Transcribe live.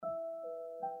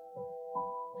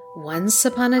Once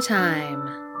upon a time,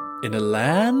 in a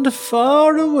land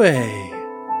far away.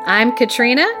 I'm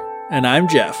Katrina. And I'm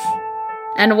Geoff.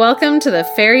 And welcome to the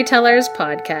Fairy Tellers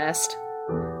podcast.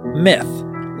 Myth,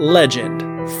 legend,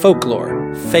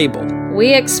 folklore, fable.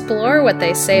 We explore what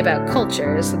they say about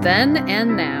cultures then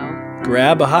and now.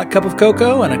 Grab a hot cup of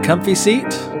cocoa and a comfy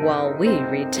seat while we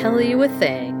retell you a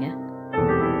thing.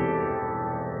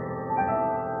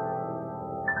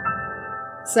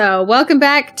 So, welcome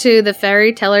back to the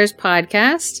Fairy Tellers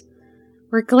podcast.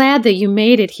 We're glad that you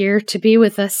made it here to be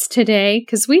with us today,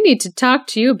 because we need to talk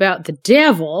to you about the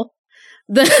devil.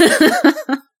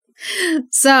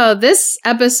 So, this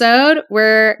episode,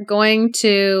 we're going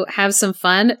to have some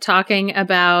fun talking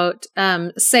about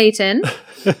Satan.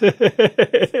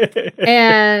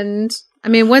 And, I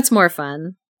mean, what's more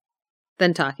fun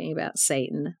than talking about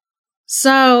Satan?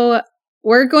 So,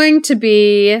 we're going to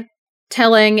be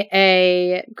telling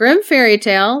a Grimm fairy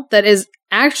tale that is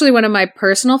actually one of my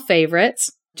personal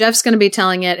favorites. Geoff's going to be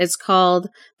telling it. It's called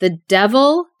The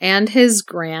Devil and His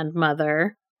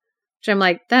Grandmother, which I'm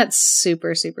like, that's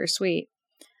super, super sweet.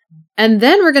 And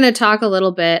then we're going to talk a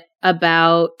little bit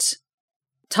about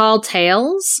tall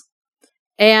tales,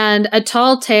 and a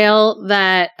tall tale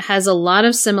that has a lot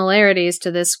of similarities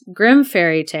to this Grimm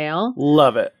fairy tale.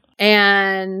 Love it.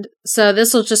 And so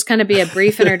this will just kind of be a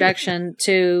brief introduction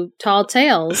to tall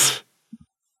tales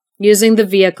using the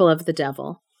vehicle of the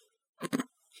devil.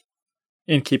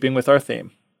 In keeping with our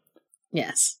theme.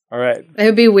 Yes. All right. It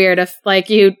would be weird if,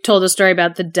 like, you told a story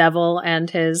about the devil and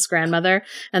his grandmother,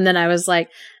 and then I was like,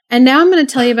 and now I'm going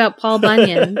to tell you about Paul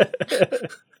Bunyan.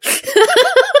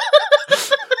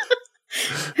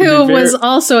 Who was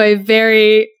also a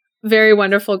very, very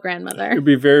wonderful grandmother. It would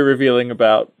be very revealing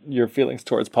about your feelings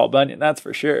towards Paul Bunyan, that's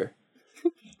for sure.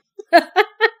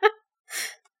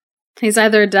 He's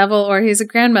either a devil or he's a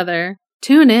grandmother.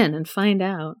 Tune in and find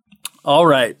out. All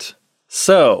right.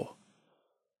 So,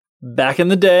 back in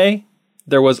the day,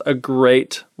 there was a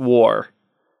great war,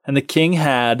 and the king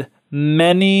had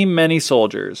many, many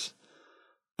soldiers.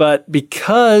 But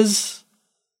because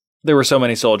there were so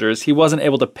many soldiers, he wasn't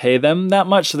able to pay them that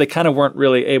much, so they kind of weren't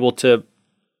really able to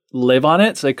live on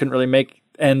it, so they couldn't really make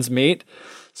ends meet.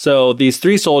 So these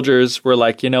three soldiers were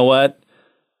like, you know what?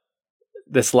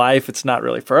 This life, it's not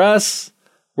really for us.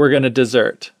 We're going to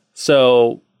desert.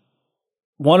 So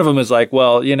one of them is like,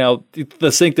 well, you know,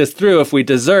 let's think this through. If we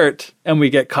desert and we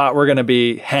get caught, we're going to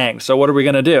be hanged. So what are we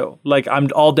going to do? Like, I'm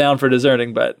all down for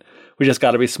deserting, but we just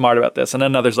got to be smart about this. And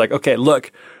another's like, okay,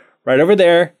 look, right over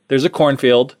there, there's a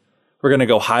cornfield. We're going to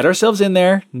go hide ourselves in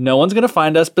there. No one's going to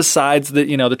find us. Besides that,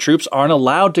 you know, the troops aren't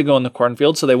allowed to go in the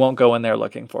cornfield, so they won't go in there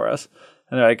looking for us.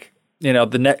 And they're like, you know,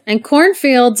 and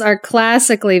cornfields are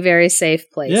classically very safe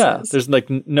places. Yeah, there's like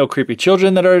no creepy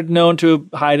children that are known to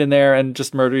hide in there and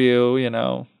just murder you, you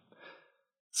know.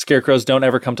 Scarecrows don't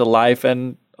ever come to life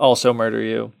and also murder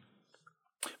you.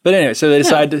 But anyway, so they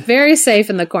decide to... Very safe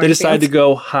in the cornfield. They decide to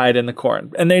go hide in the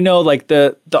corn. And they know, like,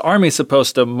 the army's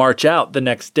supposed to march out the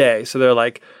next day. So they're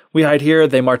like, we hide here,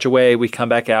 they march away, we come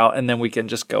back out, and then we can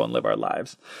just go and live our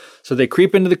lives. So they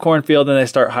creep into the cornfield and they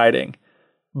start hiding.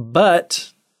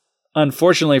 But,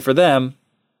 unfortunately for them,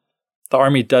 the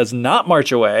army does not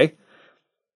march away.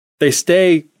 They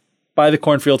stay by the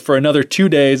cornfield for another 2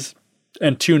 days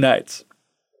and 2 nights.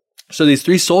 So these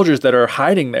three soldiers that are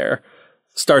hiding there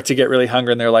start to get really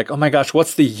hungry, and they're like, oh my gosh,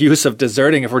 what's the use of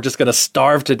deserting if we're just going to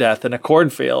starve to death in a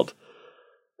cornfield?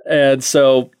 And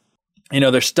so, you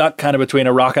know, they're stuck kind of between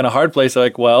a rock and a hard place. They're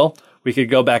like, well, we could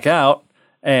go back out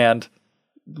and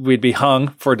we'd be hung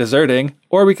for deserting,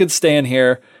 or we could stay in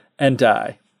here and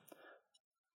die.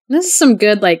 This is some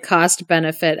good, like,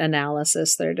 cost-benefit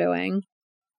analysis they're doing.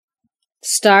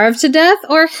 Starve to death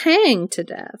or hang to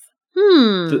death?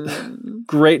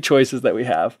 Great choices that we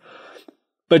have.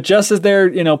 But just as they're,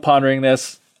 you know, pondering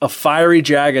this, a fiery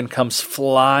dragon comes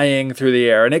flying through the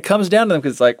air, and it comes down to them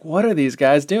because it's like, what are these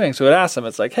guys doing? So it asks them,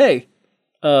 it's like, hey,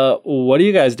 what are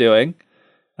you guys doing?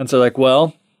 And so like,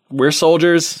 well, we're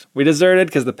soldiers. We deserted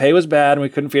because the pay was bad and we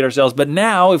couldn't feed ourselves. But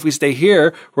now if we stay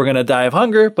here, we're going to die of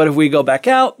hunger. But if we go back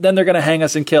out, then they're going to hang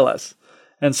us and kill us.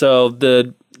 And so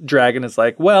the dragon is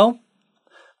like, well,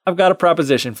 I've got a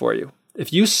proposition for you.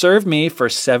 If you serve me for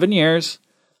 7 years,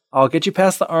 I'll get you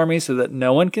past the army so that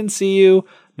no one can see you.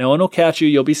 No one will catch you.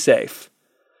 You'll be safe.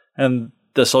 And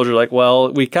the soldier like,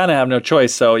 well, we kind of have no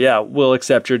choice. So yeah, we'll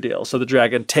accept your deal. So the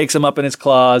dragon takes them up in his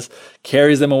claws,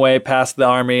 carries them away past the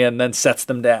army, and then sets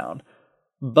them down.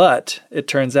 But it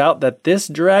turns out that this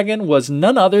dragon was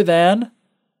none other than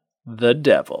the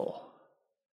devil.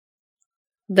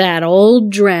 That old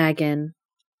dragon.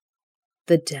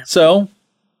 The devil. So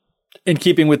in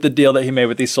keeping with the deal that he made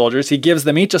with these soldiers, he gives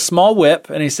them each a small whip,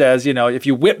 and he says, if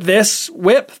you whip this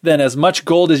whip, then as much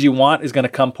gold as you want is going to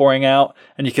come pouring out,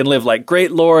 and you can live like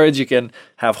great lords, you can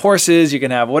have horses, you can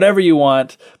have whatever you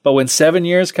want, but when 7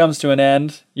 years comes to an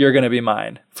end, you're going to be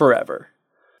mine forever.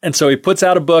 And so he puts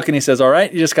out a book, and he says, all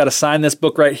right, you just got to sign this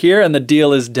book right here, and the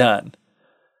deal is done.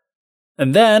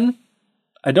 And then,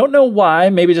 I don't know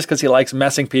why, maybe just because he likes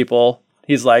messing people,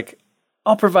 he's like,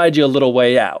 I'll provide you a little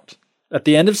way out. At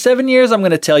the end of 7 years, I'm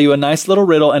going to tell you a nice little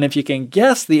riddle, and if you can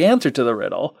guess the answer to the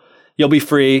riddle, you'll be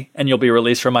free, and you'll be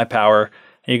released from my power,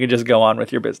 and you can just go on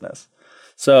with your business.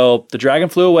 So the dragon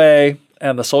flew away,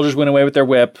 and the soldiers went away with their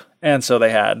whip, and so they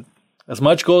had as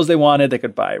much gold as they wanted. They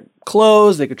could buy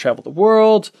clothes, they could travel the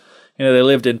world, they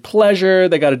lived in pleasure,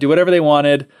 they got to do whatever they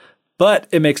wanted, but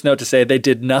it makes note to say they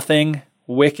did nothing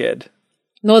wicked.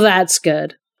 No, that's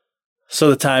good. So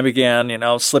the time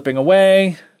began, slipping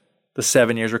away. The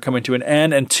 7 years were coming to an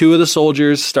end, and two of the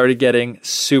soldiers started getting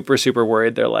super, super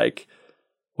worried. They're like,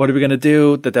 what are we going to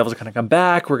do? The devil's going to come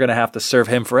back. We're going to have to serve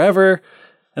him forever.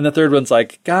 And the third one's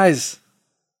like, guys,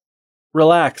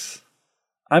 relax.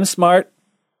 I'm smart.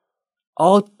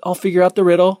 I'll figure out the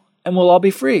riddle, and we'll all be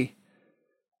free.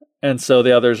 And so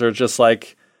the others are just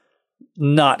like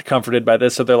not comforted by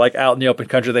this. So they're like out in the open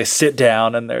country. They sit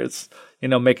down, and there's,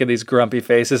 making these grumpy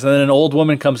faces. And then an old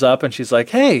woman comes up, and she's like,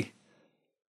 hey,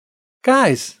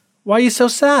 guys, why are you so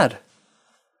sad?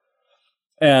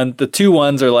 And the two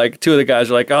of the guys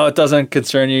are like, oh, it doesn't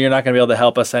concern you. You're not going to be able to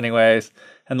help us anyways.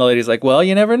 And the lady's like, well,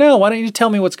 you never know. Why don't you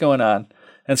tell me what's going on?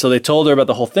 And so they told her about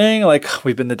the whole thing. Like,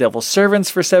 we've been the devil's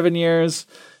servants for 7 years.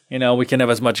 We can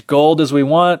have as much gold as we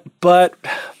want, but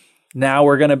now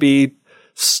we're going to be,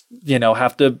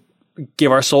 have to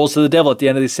give our souls to the devil at the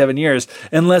end of these 7 years,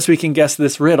 unless we can guess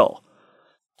this riddle.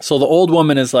 So the old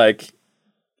woman is like,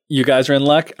 you guys are in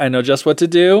luck. I know just what to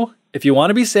do. If you want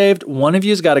to be saved, one of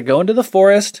you's got to go into the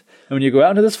forest. And when you go out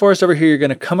into this forest over here, you're going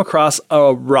to come across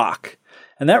a rock.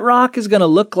 And that rock is going to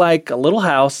look like a little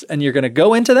house. And you're going to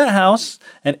go into that house.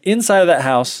 And inside of that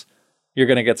house, you're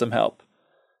going to get some help.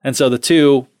 And so the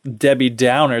two Debbie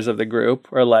Downers of the group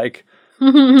are like,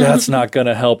 that's not going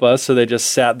to help us. So they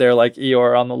just sat there like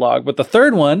Eeyore on the log. But the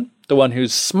third one, the one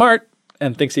who's smart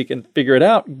and thinks he can figure it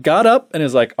out, got up and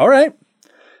is like, all right.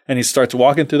 And he starts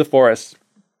walking through the forest.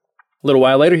 A little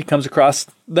while later, he comes across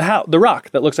the rock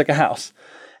that looks like a house.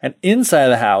 And inside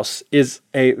of the house is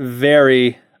a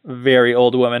very, very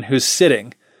old woman who's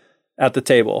sitting at the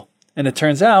table. And it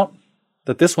turns out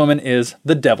that this woman is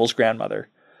the devil's grandmother.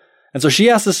 And so she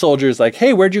asks the soldiers, like,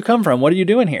 hey, where'd you come from? What are you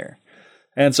doing here?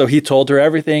 And so he told her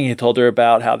everything. He told her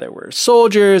about how there were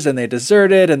soldiers and they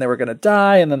deserted and they were going to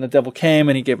die. And then the devil came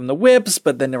and he gave them the whips,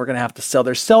 but then they were going to have to sell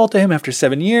their soul to him after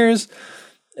 7 years.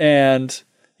 And,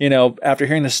 after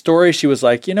hearing the story, she was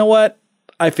like, you know what?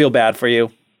 I feel bad for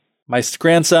you. My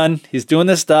grandson, he's doing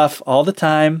this stuff all the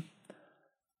time.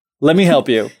 Let me help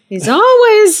you. He's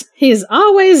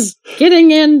always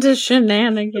getting into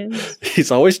shenanigans.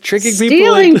 He's always tricking people.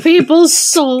 Stealing people's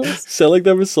souls. Selling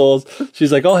them his souls.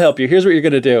 She's like, I'll help you. Here's what you're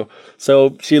going to do.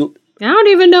 So I don't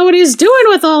even know what he's doing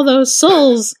with all those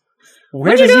souls. What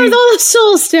are you doing with all those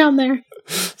souls down there?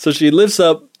 So she lifts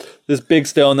up this big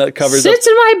stone that covers Sits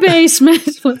in my basement.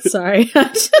 Sorry. I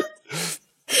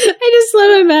just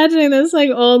love imagining this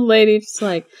old lady just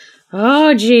like,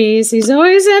 oh geez, he's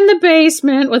always in the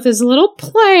basement with his little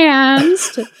plans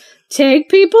to take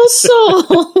people's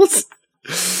souls.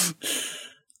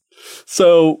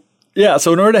 So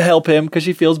in order to help him, because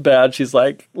she feels bad, she's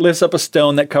like, lifts up a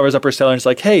stone that covers up her cellar and she's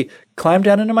like, hey, climb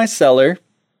down into my cellar.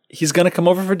 He's going to come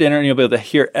over for dinner and you'll be able to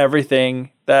hear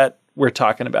everything that we're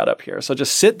talking about up here. So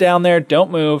just sit down there,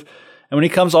 don't move. And when he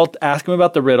comes, I'll ask him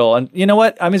about the riddle. And you know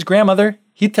what? I'm his grandmother.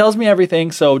 He tells me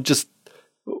everything. So just,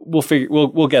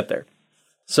 we'll get there.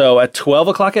 So at 12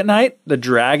 o'clock at night, the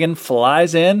dragon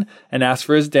flies in and asks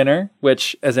for his dinner,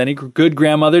 which, as any good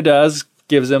grandmother does,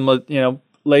 gives him,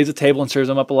 lays a table and serves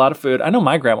him up a lot of food. I know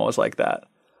my grandma was like that.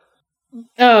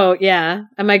 Oh, yeah.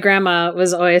 And my grandma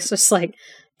was always just like,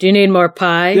 do you need more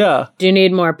pie? Yeah. Do you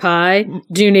need more pie?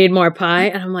 Do you need more pie?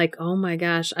 And I'm like, oh my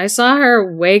gosh. I saw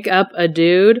her wake up a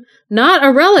dude, not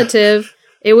a relative.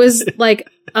 It was like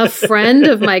a friend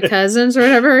of my cousin's or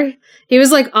whatever. He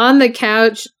was like on the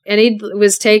couch and he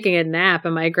was taking a nap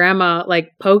and my grandma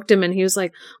like poked him and he was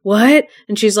like, what?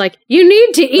 And she's like, you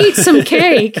need to eat some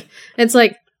cake. And it's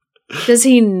like, does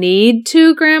he need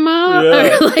to, Grandma?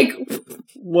 Yeah. Or like,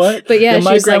 what? But yeah, and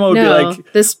my she's grandma like, would no,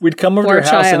 be like, we'd come over to her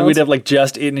house and we'd have like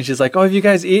just eaten. And she's like, oh, have you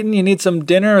guys eaten? You need some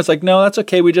dinner? It's like, no, that's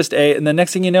okay. We just ate. And the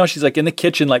next thing you know, she's like in the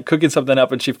kitchen, like cooking something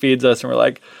up and she feeds us. And we're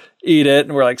like, eat it,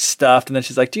 and we're like stuffed. And then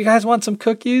she's like, do you guys want some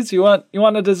cookies? You want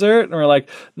a dessert? And we're like,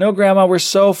 no, Grandma, we're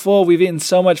so full. We've eaten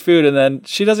so much food. And then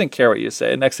she doesn't care what you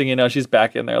say. Next thing you know, she's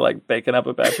back in there like baking up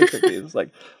a batch of cookies. It's like,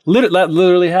 that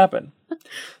literally happened.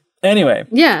 Anyway.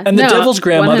 Yeah. And the devil's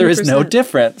grandmother 100%. is no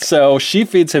different. So she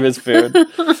feeds him his food.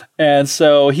 And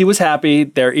so he was happy.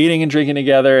 They're eating and drinking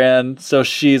together. And so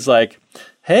she's like,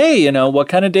 hey, what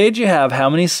kind of day did you have?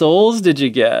 How many souls did you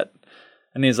get?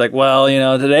 And he's like, well,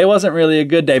 today wasn't really a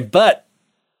good day, but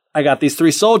I got these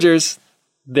 3 soldiers.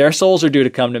 Their souls are due to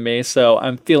come to me. So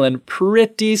I'm feeling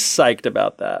pretty psyched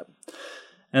about that.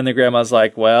 And the grandma's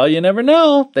like, well, you never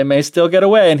know. They may still get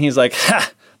away. And he's like,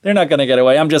 ha, they're not going to get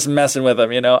away. I'm just messing with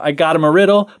them. I got them a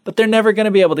riddle, but they're never going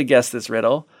to be able to guess this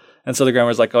riddle. And so the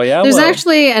grandma's like, oh, yeah, There's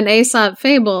actually an Aesop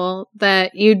fable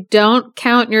that you don't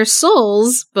count your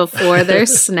souls before they're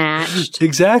snatched.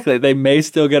 Exactly. They may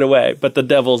still get away, but the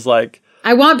devil's like,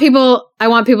 I want people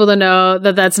to know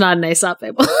that that's not an Aesop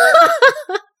fable.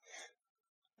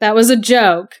 That was a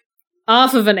joke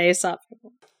off of an Aesop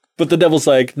fable. But the devil's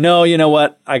like, no, you know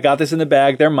what? I got this in the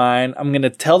bag. They're mine. I'm going to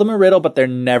tell them a riddle, but they're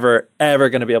never, ever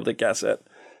going to be able to guess it.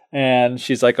 And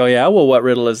she's like, oh, yeah? Well, what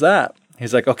riddle is that?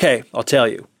 He's like, okay, I'll tell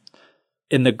you.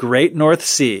 In the great North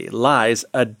Sea lies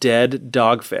a dead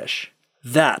dogfish.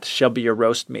 That shall be your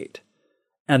roast meat.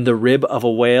 And the rib of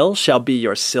a whale shall be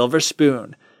your silver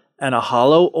spoon. And a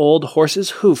hollow old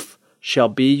horse's hoof shall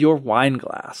be your wine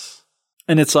glass.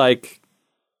 And it's like,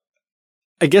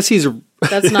 I guess he's...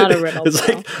 That's not a riddle. It's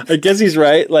like, I guess he's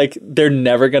right. Like, they're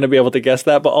never going to be able to guess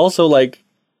that. But also, like,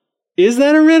 is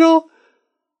that a riddle?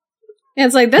 And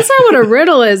it's like, that's not what a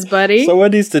riddle is, buddy.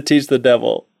 Someone needs to teach the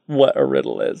devil what a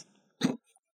riddle is.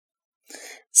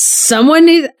 Someone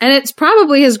needs... And it's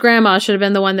probably his grandma should have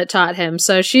been the one that taught him.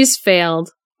 So she's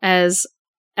failed as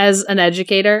an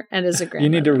educator and as a grandmother. You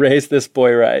need to raise this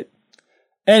boy right.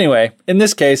 Anyway, in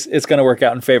this case, it's going to work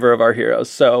out in favor of our heroes.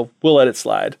 So we'll let it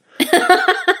slide.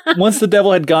 Once the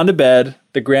devil had gone to bed,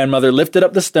 the grandmother lifted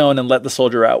up the stone and let the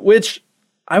soldier out, which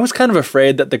I was kind of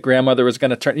afraid that the grandmother was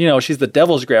going to turn, she's the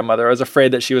devil's grandmother. I was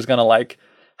afraid that she was going to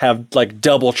have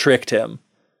double tricked him.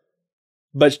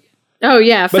 But oh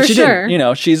yeah, for she sure.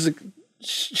 Didn't.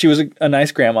 She was a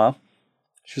nice grandma.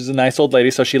 She was a nice old lady.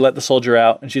 So she let the soldier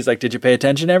out and she's like, did you pay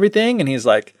attention to everything? And he's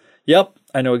like, yep,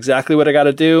 I know exactly what I got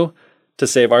to do to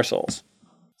save our souls.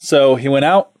 So he went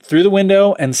out through the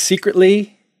window and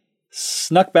secretly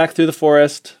snuck back through the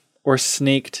forest, or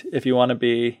sneaked if you want to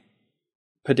be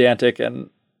pedantic and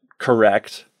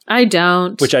correct. I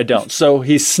don't. Which I don't. So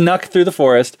he snuck through the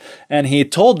forest and he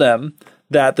told them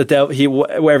that the devil,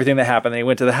 everything that happened. He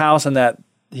went to the house and that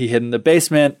he hid in the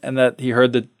basement and that he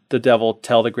heard the devil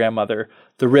tell the grandmother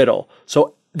the riddle.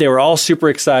 So they were all super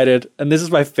excited. And this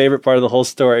is my favorite part of the whole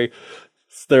story.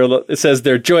 It says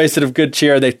they're joyous and of good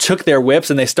cheer. They took their whips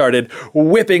and they started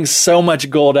whipping so much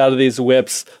gold out of these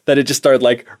whips that it just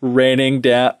started raining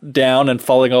down and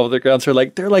falling over the ground. So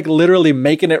they're literally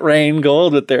making it rain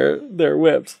gold with their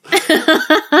whips.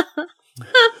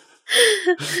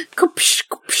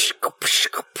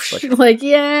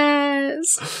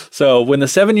 Yes. So when the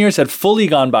 7 years had fully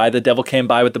gone by, the devil came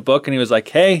by with the book and he was like,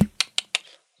 hey,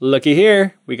 looky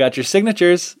here. We got your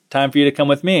signatures. Time for you to come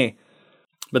with me.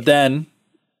 But then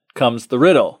comes the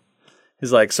riddle.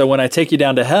 He's like, so when I take you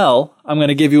down to hell, I'm going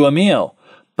to give you a meal.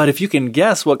 But if you can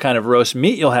guess what kind of roast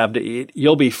meat you'll have to eat,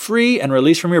 you'll be free and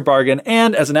released from your bargain.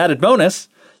 And as an added bonus,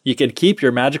 you can keep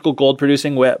your magical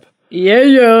gold-producing whip.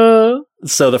 Yeah.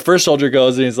 So the first soldier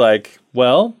goes and he's like,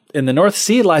 well, in the North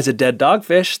Sea lies a dead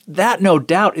dogfish. That no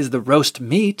doubt is the roast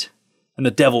meat. And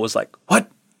the devil was like, what?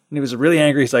 And he was really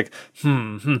angry. He's like,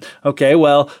 okay,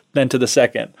 well, then to the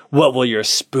second, what will your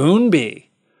spoon be?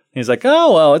 He's like,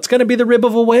 oh, well, it's going to be the rib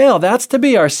of a whale. That's to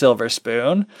be our silver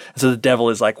spoon. And so the devil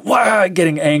is like, wah,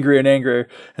 getting angrier and angrier.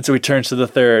 And so he turns to the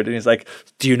third and he's like,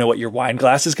 do you know what your wine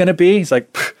glass is going to be? He's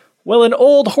like, well, an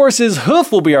old horse's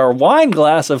hoof will be our wine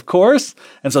glass, of course.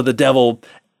 And so the devil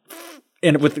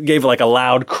gave a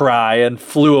loud cry and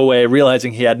flew away,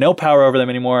 realizing he had no power over them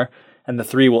anymore. And the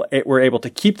 3 were able to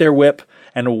keep their whip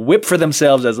and whip for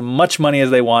themselves as much money as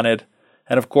they wanted.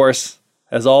 And of course,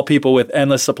 as all people with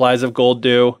endless supplies of gold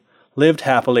do, lived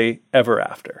happily ever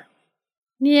after.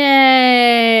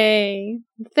 Yay!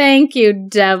 Thank you,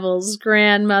 devil's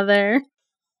grandmother.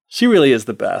 She really is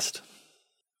the best.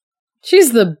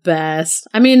 She's the best.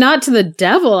 I mean, not to the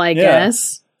devil, I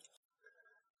guess.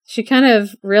 She kind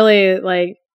of really,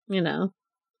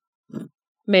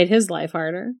 made his life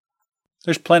harder.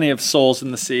 There's plenty of souls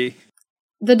in the sea.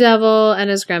 The devil and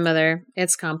his grandmother.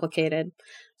 It's complicated.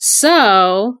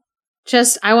 So,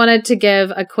 I wanted to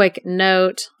give a quick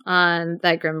note on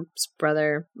that Grimm's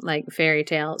brother, like, fairy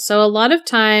tale. So a lot of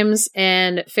times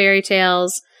in fairy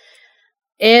tales,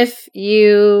 if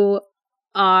you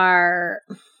encounter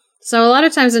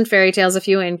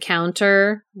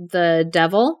the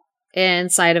devil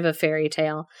inside of a fairy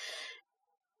tale,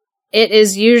 it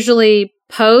is usually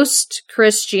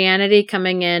post-Christianity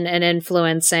coming in and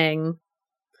influencing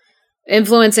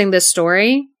the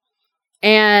story.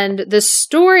 And the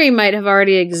story might have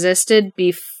already existed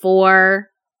before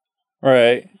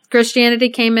Christianity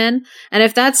came in. And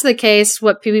if that's the case,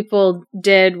 what people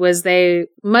did was they,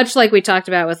 much like we talked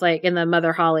about with like in the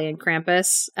Mother Holly and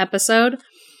Krampus episode,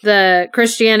 the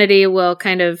Christianity will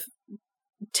kind of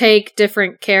take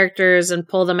different characters and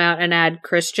pull them out and add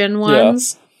Christian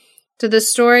ones to the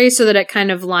story so that it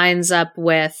kind of lines up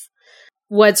with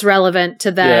what's relevant to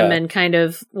them and kind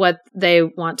of what they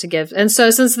want to give. And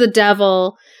so since the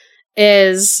devil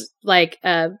is like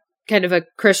a kind of a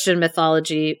Christian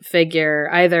mythology figure,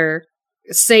 either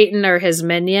Satan or his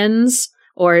minions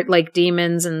or like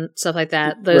demons and stuff like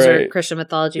that, those are Christian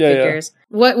mythology figures.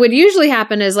 What would usually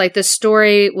happen is like the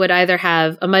story would either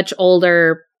have a much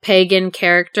older pagan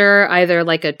character, either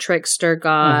like a trickster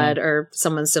god or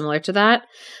someone similar to that,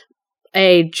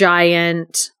 a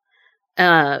giant,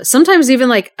 sometimes even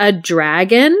like a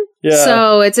dragon. Yeah.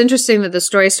 So it's interesting that the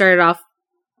story started off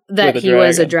that he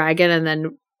was a dragon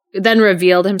and then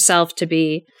revealed himself to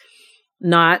be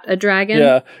not a dragon.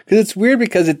 Yeah, because it's weird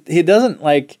because he doesn't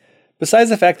like, besides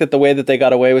the fact that the way that they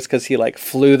got away was because he like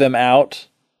flew them out,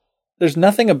 there's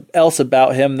nothing else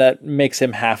about him that makes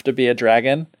him have to be a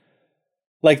dragon.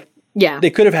 Like, they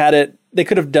could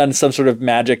have done some sort of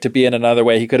magic to be in another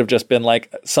way. He could have just been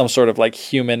like some sort of like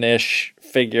human-ish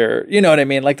figure. You know what I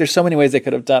mean? Like there's so many ways they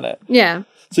could have done it. Yeah.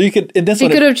 So you could, in this he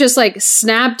could have just like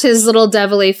snapped his little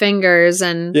devilly fingers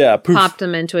and popped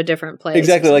them into a different place.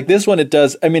 Exactly. Like this one, it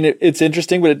does. I mean, it's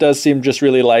interesting, but it does seem just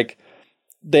really like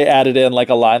they added in like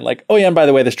a line like, oh yeah, and by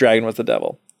the way, this dragon was the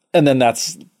devil. And then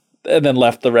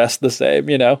left the rest the same,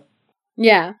 you know?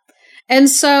 Yeah. And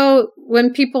so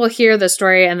when people hear the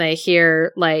story and they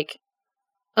hear like,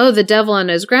 oh, the devil and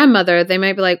his grandmother, they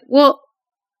might be like, well,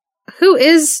 who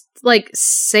is like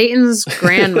Satan's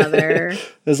grandmother?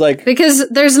 It's like, because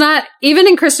there's not, even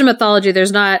in Christian mythology,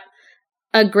 there's not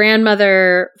a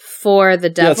grandmother for the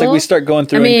devil. Yeah, it's like we start going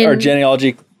through our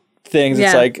genealogy things.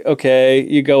 It's like, okay,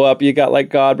 you go up, you got like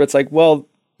God, but it's like, well,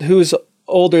 who's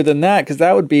older than that? Because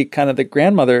that would be kind of the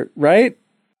grandmother, right?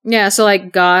 Yeah, so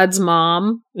like God's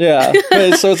mom. Yeah,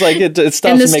 so it's like it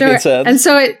stops making sense. And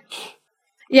so it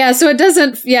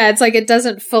doesn't, it's like it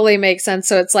doesn't fully make sense.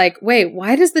 So it's like, wait,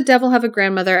 why does the devil have a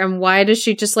grandmother and why does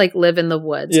she just like live in the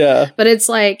woods? Yeah. But it's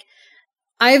like,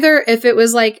 either if it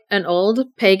was like an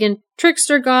old pagan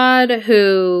trickster god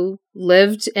who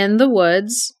lived in the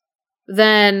woods,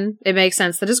 then it makes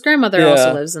sense that his grandmother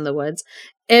also lives in the woods.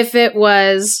 If it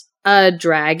was a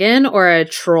dragon or a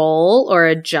troll or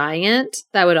a giant,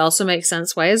 that would also make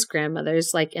sense why his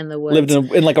grandmother's like in the woods. Lived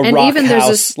in like a rock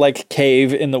house, like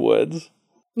cave in the woods.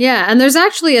 Yeah, and there's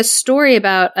actually a story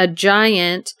about a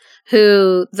giant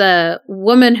who the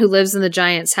woman who lives in the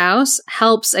giant's house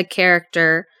helps a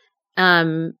character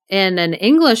in an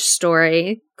English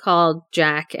story called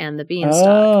Jack and the Beanstalk.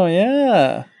 Oh,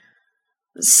 yeah.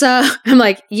 So I'm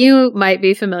like, you might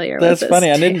be familiar with this. That's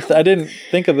funny. I didn't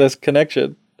think of this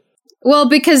connection. Well,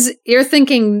 because you're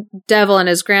thinking devil and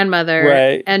his grandmother,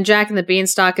 right? And Jack and the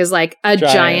Beanstalk is like a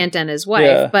giant and his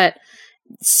wife. But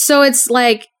so it's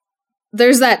like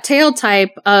there's that tale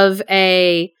type of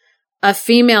a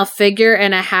female figure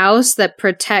in a house that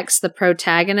protects the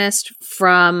protagonist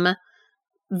from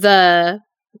the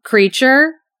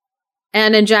creature.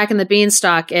 And in Jack and the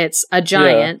Beanstalk, it's a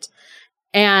giant.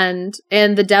 And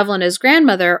in The Devil and His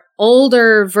Grandmother,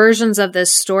 older versions of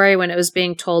this story, when it was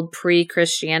being told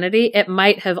pre-Christianity, it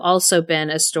might have also been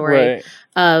a story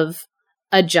of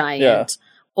a giant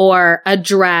or a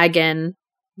dragon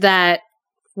that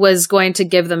was going to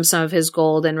give them some of his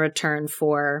gold in return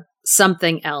for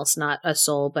something else, not a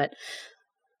soul. But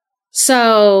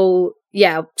so,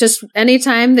 just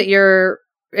anytime that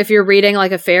if you're reading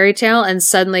like a fairy tale and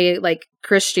suddenly like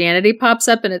Christianity pops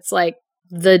up and it's like,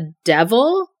 the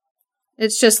devil,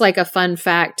 it's just like a fun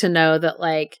fact to know that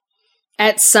like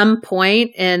at some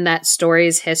point in that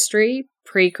story's history,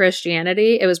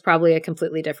 pre-Christianity, it was probably a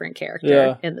completely different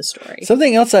character in the story.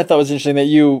 Something else I thought was interesting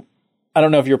that I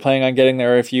don't know if you're planning on getting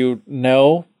there or if you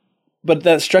know, but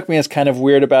that struck me as kind of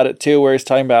weird about it too, where he's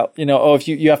talking about, if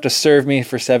you have to serve me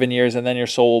for 7 years and then your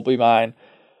soul will be mine.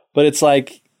 But it's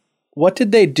like, what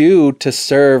did they do to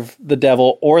serve the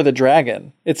devil or the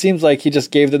dragon? It seems like he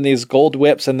just gave them these gold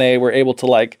whips and they were able to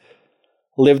like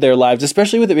live their lives,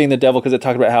 especially with it being the devil, because it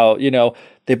talked about how,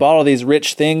 they bought all these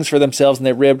rich things for themselves and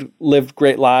they lived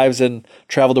great lives and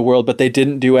traveled the world, but they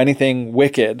didn't do anything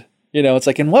wicked. It's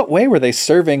like, in what way were they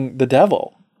serving the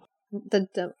devil?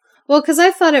 Well, because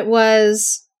I thought it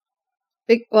was...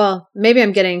 Well, maybe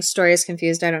I'm getting stories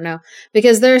confused. I don't know.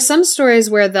 Because there are some stories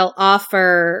where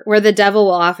where the devil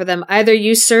will offer them, either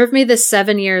you serve me the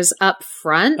 7 years up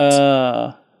front,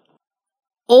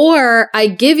 or I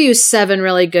give you 7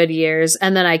 really good years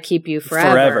and then I keep you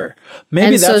forever.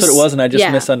 Maybe that's what it was and I just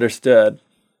misunderstood.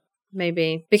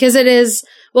 Maybe. Because it is,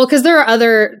 because there are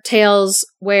other tales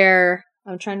where,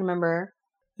 I'm trying to remember.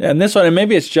 Yeah, and this one, and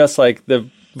maybe it's just like the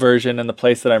version and the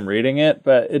place that I'm reading it,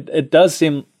 but it does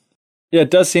seem... Yeah, it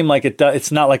does seem like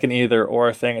it's not like an either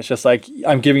or thing. It's just like,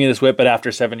 I'm giving you this whip, but after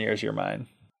 7 years, you're mine.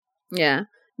 Yeah.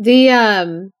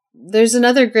 There's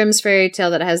another Grimm's fairy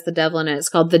tale that has the devil in it. It's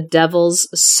called The Devil's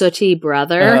Sooty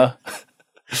Brother.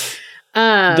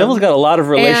 The devil's got a lot of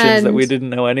relations that we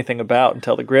didn't know anything about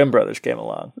until the Grimm brothers came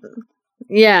along.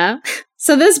 Yeah.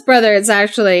 So this brother, it's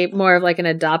actually more of like an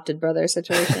adopted brother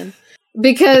situation.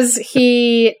 Because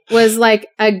he was like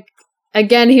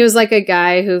he was like a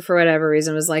guy who, for whatever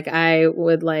reason, was like, I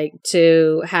would like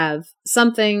to have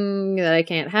something that I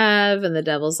can't have. And the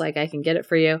devil's like, I can get it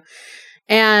for you.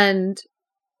 And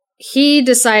he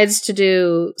decides to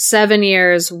do 7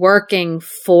 years working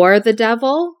for the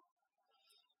devil.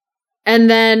 And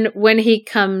then when he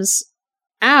comes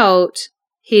out,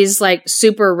 he's like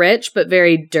super rich, but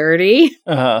very dirty.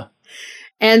 Uh-huh.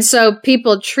 And so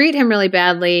people treat him really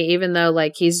badly, even though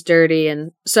like he's dirty.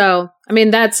 And so, I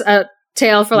mean, that's a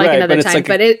tale for like another time,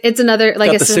 but it's another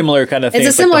like a similar kind of thing. It's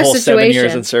a similar like the whole situation. 7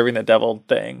 years and serving the devil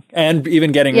thing, and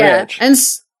even getting rich. And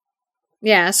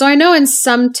so I know in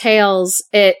some tales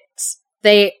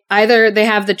they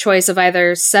have the choice of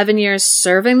either 7 years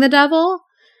serving the devil,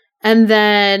 and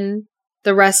then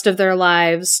the rest of their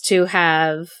lives to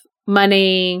have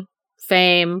money,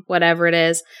 fame, whatever it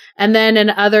is, and then in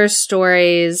other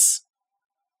stories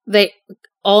they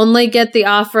only get the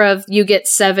offer of you get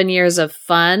 7 years of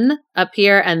fun up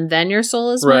here and then your soul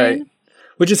is mine.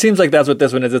 Which it seems like that's what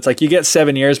this one is. It's like you get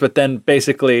 7 years, but then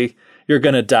basically you're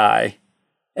going to die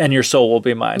and your soul will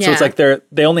be mine. Yeah. So it's like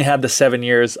they only had the 7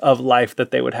 years of life that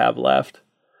they would have left,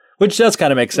 which does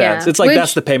kind of make sense. Yeah. It's like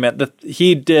that's the payment that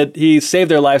he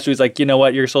saved their life. So he's like, you know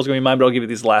what? Your soul's going to be mine, but I'll give you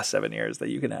these last 7 years that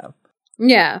you can have.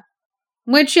 Yeah.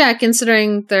 Which,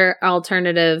 considering their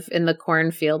alternative in the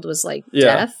cornfield was like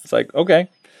death. It's like, okay.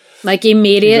 Like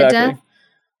immediate death.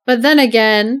 But then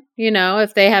again,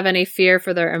 if they have any fear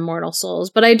for their immortal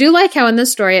souls. But I do like how in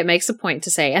this story it makes a point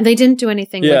to say, and they didn't do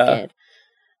anything wicked.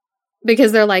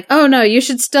 Because they're like, oh no, you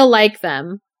should still like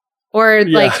them. Or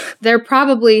like, they're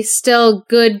probably still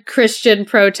good Christian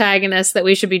protagonists that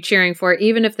we should be cheering for,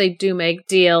 even if they do make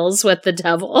deals with the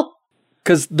devil.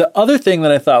 Because the other thing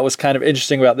that I thought was kind of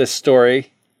interesting about this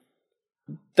story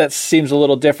that seems a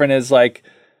little different is like,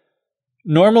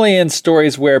 normally in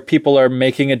stories where people are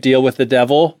making a deal with the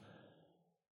devil,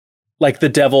 like the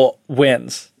devil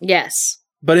wins. Yes.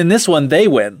 But in this one, they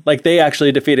win. Like they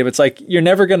actually defeat him. It's like, you're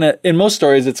never going to, in most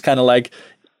stories, it's kind of like,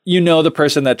 the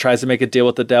person that tries to make a deal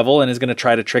with the devil and is going to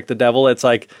try to trick the devil. It's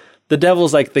like, the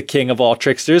devil's like the king of all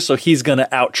tricksters, so he's going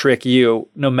to out-trick you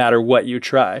no matter what you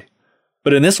try.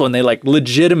 But in this one, they like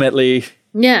legitimately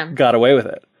got away with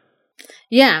it.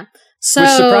 Yeah. So,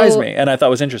 which surprised me and I thought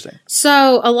was interesting.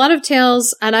 So a lot of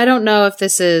tales, and I don't know if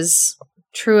this is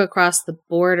true across the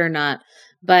board or not,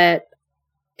 but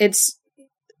it's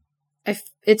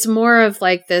more of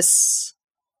like this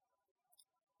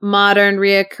modern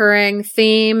reoccurring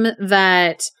theme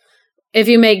that if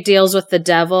you make deals with the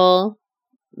devil,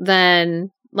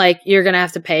 then like you're going to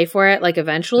have to pay for it, like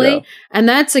eventually. Yeah. And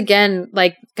that's again,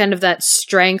 like kind of that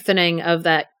strengthening of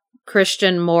that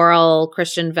Christian moral,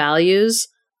 Christian values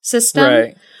system.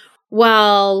 Right.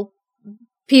 While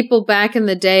people back in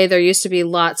the day, there used to be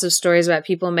lots of stories about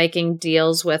people making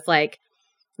deals with like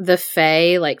the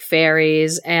fae, like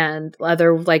fairies and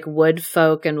other like wood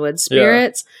folk and wood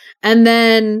spirits. Yeah. And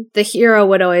then the hero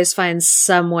would always find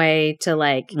some way to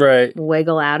like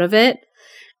wiggle out of it.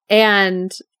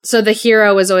 And so the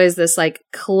hero was always this like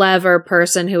clever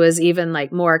person who was even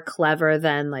like more clever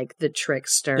than like the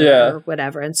trickster or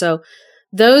whatever. And so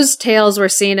those tales were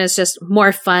seen as just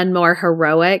more fun, more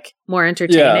heroic, more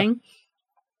entertaining.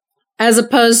 As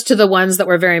opposed to the ones that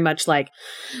were very much like,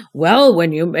 well,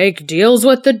 when you make deals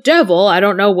with the devil, I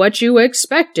don't know what you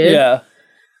expected. Yeah.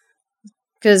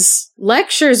 Because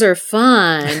lectures are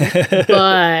fun,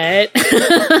 but...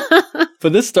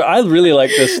 But this story, I really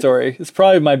like this story. It's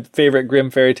probably my favorite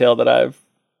Grimm fairy tale that I've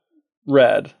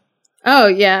read. Oh,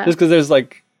 yeah. Just because there's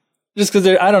like Just because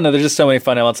I don't know, there's just so many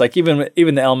fun elements. Like even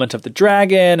the element of the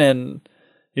dragon and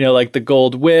like the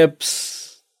gold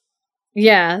whips.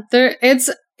 Yeah, it's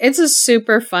a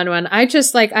super fun one. I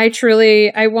just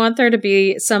I want there to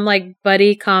be some like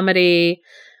buddy comedy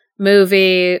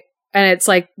movie, and it's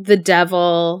like the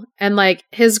devil and like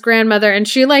his grandmother, and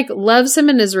she like loves him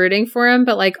and is rooting for him,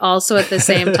 but like also at the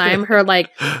same time her like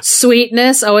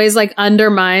sweetness always like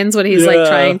undermines what he's like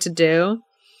trying to do.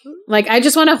 Like I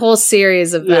just want a whole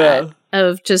series of that,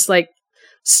 of just like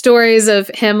stories of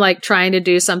him like trying to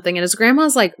do something and his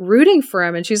grandma's like rooting for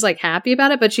him and she's like happy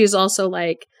about it, but she's also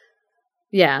like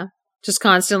just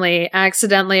constantly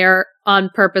accidentally or on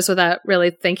purpose without really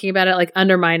thinking about it, like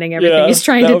undermining everything he's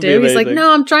trying to do. He's like,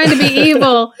 no, I'm trying to be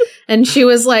evil. And she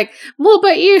was like, well,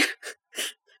 but you,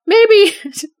 maybe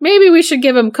we should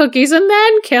give him cookies and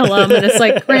then kill him. And it's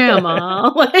like,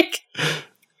 grandma, like,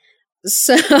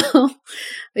 so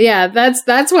yeah,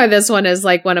 that's why this one is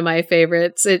like one of my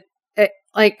favorites. It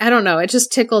like, I don't know, it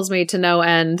just tickles me to no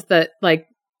end that like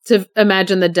to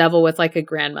imagine the devil with like a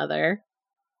grandmother.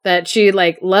 That she,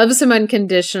 like, loves him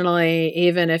unconditionally,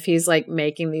 even if he's, like,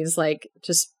 making these, like,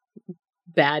 just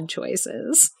bad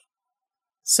choices.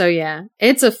 So, yeah,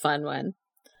 it's a fun one.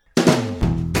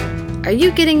 Are you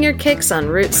getting your kicks on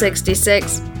Route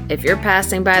 66? If you're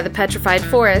passing by the Petrified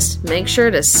Forest, make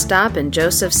sure to stop in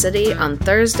Joseph City on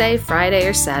Thursday, Friday,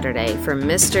 or Saturday for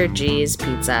Mr. G's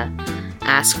Pizza.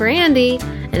 Ask for Andy,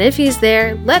 and if he's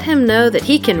there, let him know that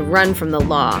he can run from the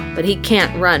law, but he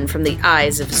can't run from the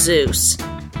eyes of Zeus.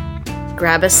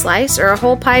 Grab a slice or a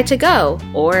whole pie to go,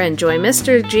 or enjoy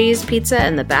Mr. G's Pizza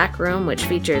in the back room, which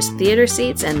features theater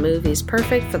seats and movies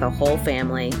perfect for the whole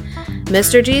family.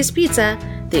 Mr. G's Pizza,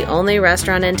 the only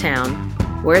restaurant in town,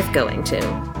 worth going to.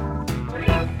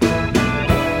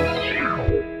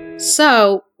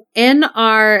 So, in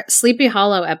our Sleepy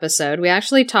Hollow episode, we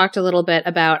actually talked a little bit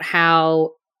about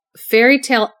how fairy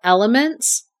tale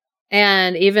elements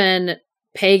and even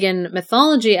pagan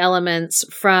mythology elements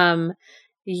from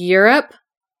Europe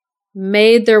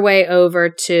made their way over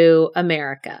to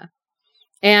America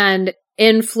and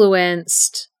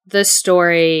influenced the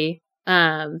story,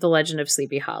 The Legend of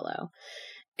Sleepy Hollow,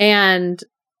 and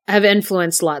have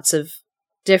influenced lots of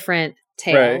different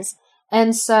tales. Right.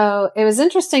 And so it was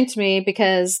interesting to me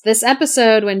because this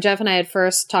episode, when Geoff and I had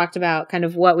first talked about kind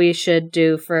of what we should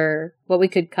do for what we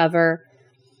could cover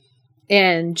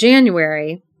in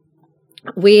January,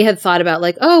 we had thought about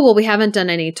like, oh, well, we haven't done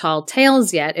any tall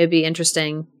tales yet. It'd be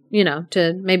interesting,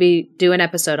 to maybe do an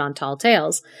episode on tall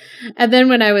tales. And then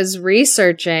when I was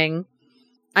researching,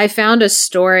 I found a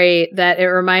story that it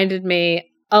reminded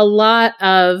me a lot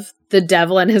of the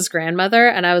devil and his grandmother.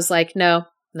 And I was like, no,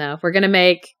 we're going to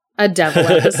make a devil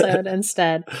episode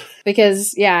instead.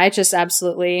 Because, yeah, I just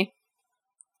absolutely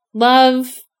love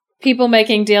people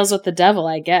making deals with the devil,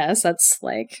 I guess. That's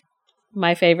like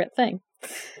my favorite thing.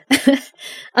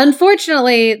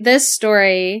 Unfortunately, this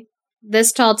story,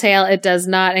 this tall tale, it does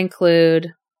not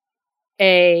include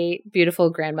a beautiful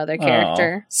grandmother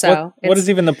character. So what is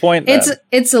even the point then?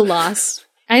 It's a loss.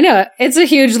 I know, it's a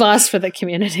huge loss for the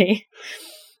community.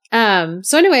 So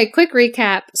anyway, quick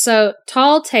recap. So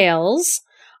tall tales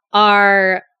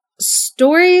are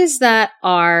stories that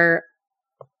are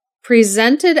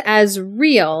presented as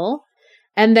real,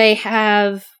 and they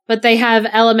have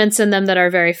elements in them that are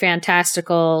very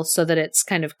fantastical, so that it's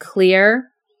kind of clear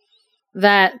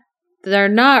that they're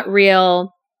not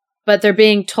real, but they're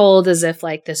being told as if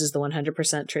like this is the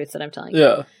 100% truth that I'm telling you.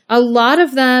 Yeah. A lot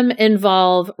of them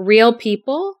involve real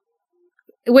people,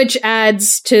 which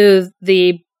adds to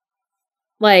the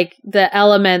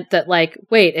element that like,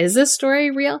 wait, is this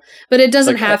story real? But it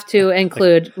doesn't have to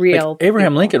include real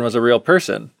Abraham people. Lincoln was a real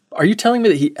person. Are you telling me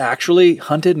that he actually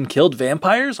hunted and killed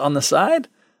vampires on the side?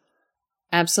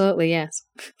 Absolutely, yes.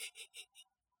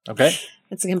 Okay.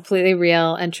 It's a completely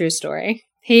real and true story.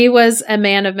 He was a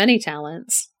man of many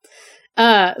talents.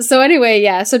 So anyway,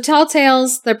 yeah. So tall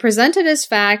tales, they're presented as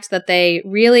fact that they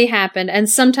really happened. And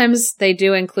sometimes they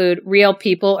do include real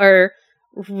people or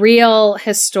real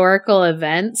historical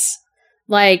events.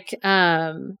 Like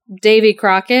Davy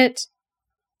Crockett.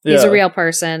 He's a real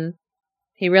person.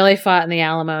 He really fought in the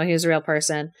Alamo. He was a real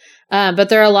person. But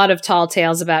there are a lot of tall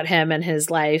tales about him and his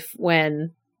life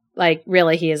when, like,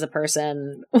 really he is a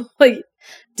person. Like,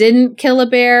 didn't kill a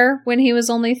bear when he was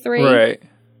only 3. Right.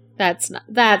 That's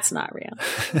not real.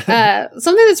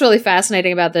 Something that's really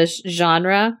fascinating about this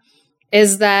genre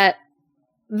is that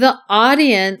the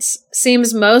audience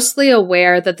seems mostly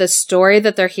aware that the story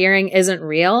that they're hearing isn't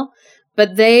real,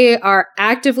 but they are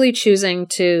actively choosing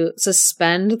to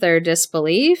suspend their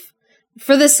disbelief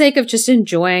for the sake of just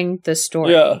enjoying the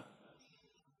story. Yeah.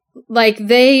 like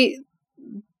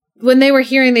when they were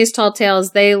hearing these tall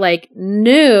tales, they like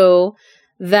knew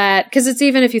that, because it's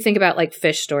even if you think about like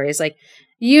fish stories, like,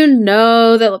 you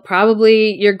know that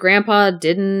probably your grandpa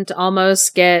didn't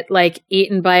almost get like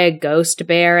eaten by a ghost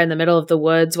bear in the middle of the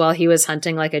woods while he was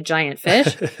hunting like a giant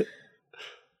fish.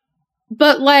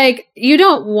 But like, you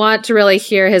don't want to really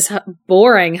hear his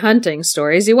boring hunting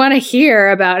stories. You want to hear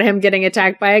about him getting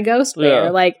attacked by a ghost bear. Yeah.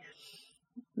 Like,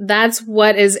 that's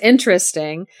what is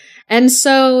interesting. And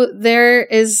so there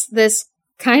is this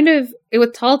kind of,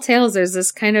 with tall tales, there's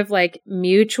this kind of like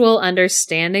mutual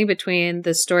understanding between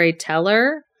the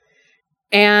storyteller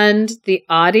and the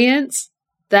audience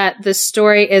that the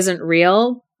story isn't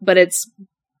real, but it's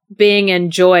being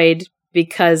enjoyed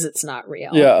because it's not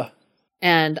real. Yeah.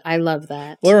 And I love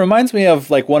that. Well, it reminds me of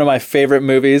like one of my favorite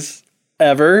movies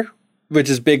ever, which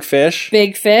is Big Fish.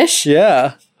 Big Fish?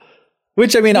 Yeah.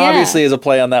 Which, I mean, obviously is a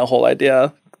play on that whole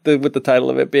idea with the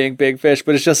title of it being Big Fish.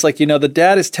 But it's just like, the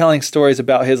dad is telling stories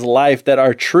about his life that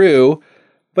are true,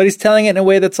 but he's telling it in a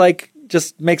way that's like,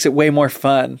 just makes it way more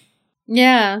fun.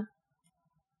 Yeah.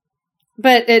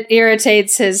 But it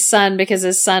irritates his son because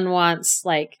his son wants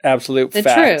like absolute the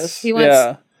facts. Truth. He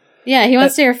wants he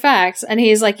wants to hear facts, and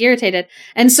he's like irritated.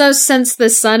 And so since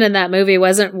the son in that movie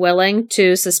wasn't willing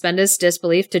to suspend his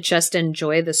disbelief to just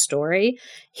enjoy the story,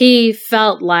 he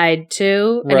felt lied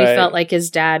to, and he felt like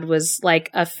his dad was like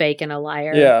a fake and a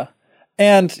liar. Yeah.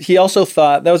 And he also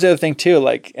thought, that was the other thing too,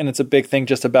 like, and it's a big thing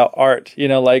just about art,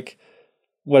 like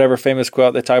whatever famous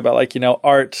quote they talk about, like,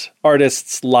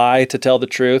 artists lie to tell the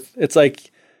truth. It's like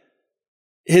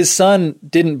his son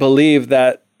didn't believe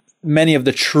that many of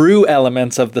the true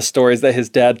elements of the stories that his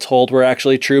dad told were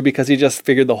actually true because he just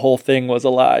figured the whole thing was a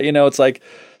lie. It's like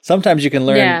sometimes you can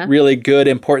learn really good,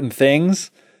 important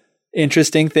things,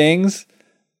 interesting things,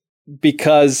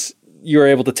 because you're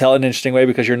able to tell it in an interesting way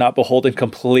because you're not beholden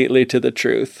completely to the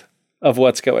truth of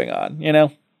what's going on,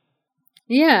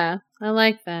 Yeah, I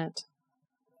like that.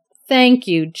 Thank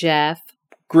you, Geoff.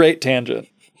 Great tangent.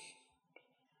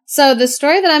 So the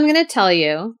story that I'm going to tell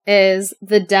you is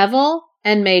The Devil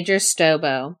and Major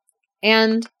Stobo.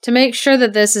 And to make sure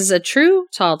that this is a true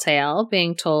tall tale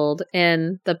being told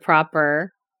in the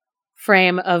proper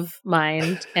frame of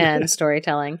mind and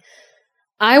storytelling,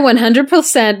 I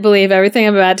 100% believe everything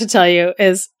I'm about to tell you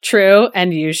is true,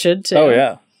 and you should too. Oh,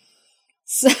 yeah.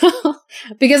 So,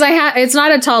 because it's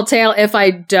not a tall tale if I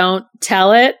don't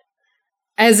tell it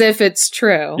as if it's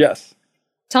true. Yes.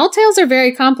 Tall tales are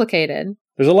very complicated.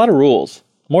 There's a lot of rules,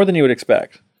 more than you would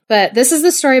expect. But this is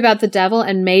the story about the devil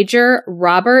and Major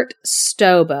Robert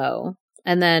Stobo.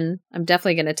 And then I'm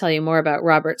definitely going to tell you more about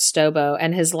Robert Stobo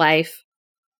and his life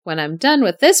when I'm done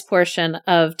with this portion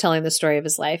of telling the story of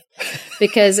his life.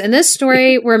 Because in this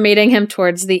story, we're meeting him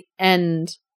towards the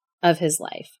end of his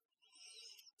life.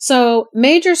 So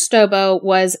Major Stobo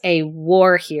was a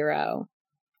war hero.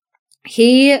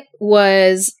 He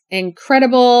was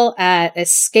incredible at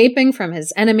escaping from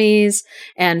his enemies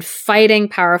and fighting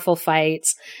powerful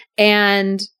fights.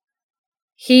 And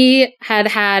he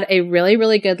had a really,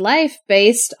 really good life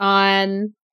based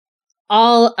on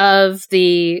all of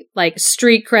the like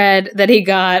street cred that he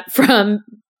got from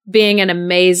being an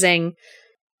amazing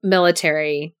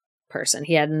military person.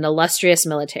 He had an illustrious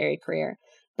military career,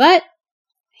 but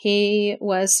he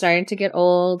was starting to get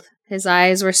old. His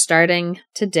eyes were starting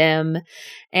to dim,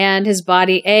 and his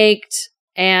body ached,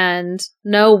 and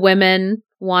no women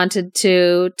wanted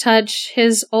to touch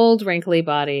his old wrinkly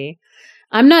body.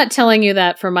 I'm not telling you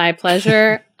that for my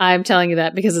pleasure. I'm telling you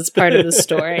that because it's part of the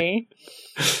story.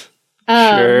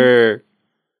 Sure.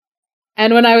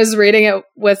 And when I was reading it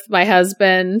with my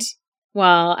husband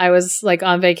while I was like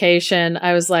on vacation,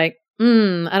 I was like, I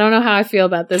don't know how I feel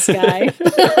about this guy.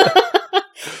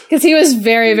 Because he was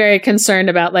very, very concerned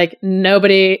about like no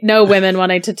women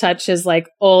wanting to touch his like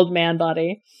old man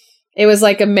body. It was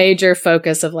like a major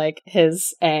focus of like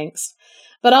his angst.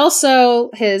 But also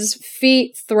his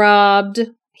feet throbbed.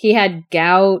 He had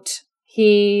gout.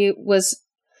 He was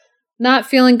not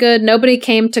feeling good. Nobody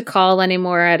came to call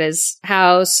anymore at his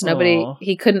house.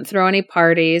 He couldn't throw any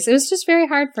parties. It was just very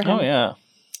hard for him. Oh, yeah.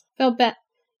 Felt bad.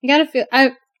 You gotta feel,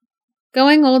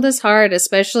 going old is hard,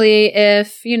 especially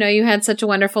if, you had such a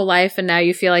wonderful life and now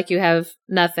you feel like you have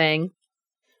nothing.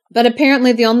 But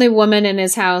apparently the only woman in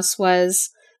his house was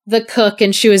the cook,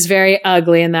 and she was very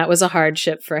ugly, and that was a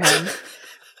hardship for him.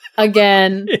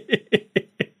 Again,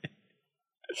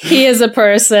 he as a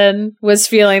person was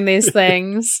feeling these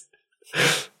things.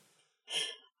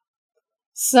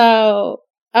 So,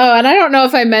 and I don't know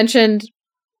if I mentioned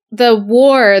the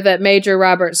war that Major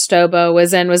Robert Stobo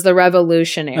was in was the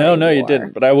Revolutionary War. No, you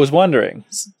didn't, but I was wondering.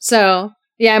 So,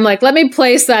 Yeah, I'm like, let me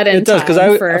place that in. It does,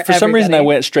 because for some reason I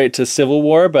went straight to Civil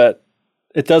War, but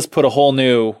it does put a whole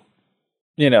new,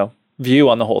 view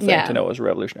on the whole thing to know it was a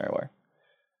Revolutionary War.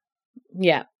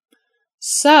 Yeah.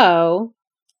 So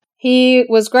he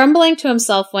was grumbling to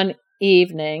himself one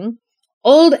evening,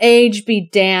 "Old age be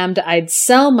damned, I'd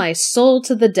sell my soul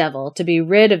to the devil to be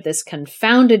rid of this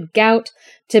confounded gout,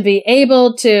 to be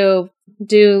able to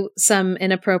do some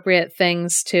inappropriate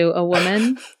things to a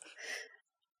woman."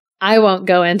 I won't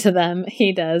go into them.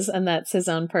 He does, and that's his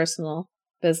own personal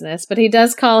business. But he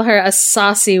does call her a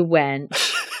saucy wench.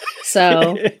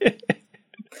 So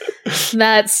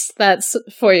that's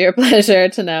for your pleasure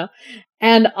to know.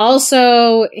 And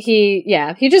also he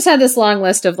just had this long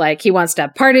list of like, he wants to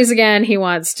have parties again. He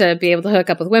wants to be able to hook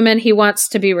up with women. He wants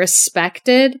to be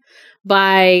respected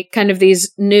by kind of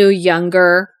these new,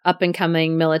 younger, up and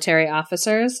coming military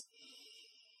officers.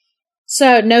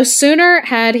 So no sooner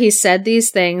had he said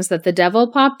these things that the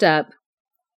devil popped up.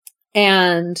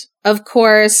 And of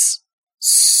course,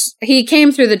 he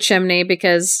came through the chimney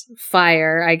because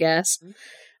fire, I guess.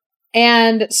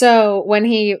 And so when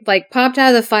he like popped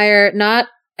out of the fire, not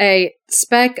a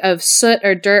speck of soot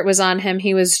or dirt was on him.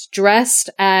 He was dressed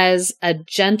as a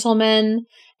gentleman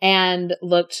and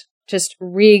looked just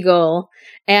regal.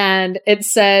 And it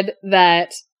said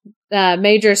that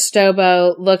Major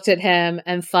Stobo looked at him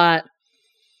and thought,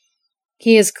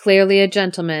 "He is clearly a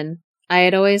gentleman. I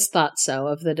had always thought so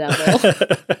of the devil."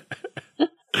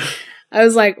 I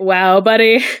was like, wow,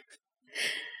 buddy.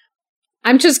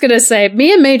 I'm just going to say,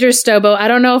 me and Major Stobo, I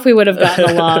don't know if we would have gotten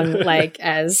along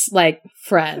as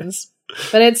friends,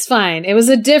 but it's fine. It was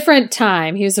a different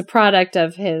time. He was a product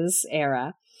of his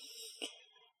era.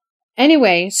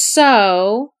 Anyway,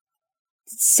 so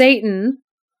Satan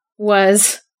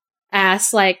was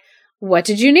asked, like, "What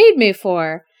did you need me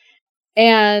for?"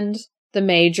 And the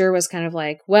major was kind of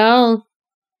like, "Well,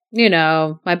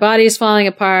 my body's falling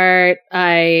apart.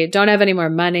 I don't have any more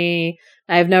money.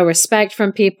 I have no respect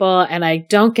from people. And I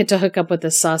don't get to hook up with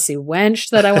the saucy wench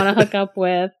that I want to hook up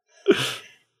with."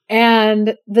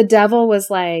 And the devil was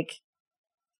like,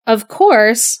 "Of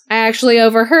course, I actually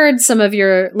overheard some of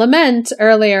your lament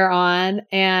earlier on,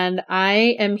 and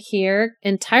I am here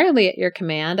entirely at your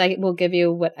command. I will give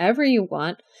you whatever you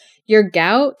want. Your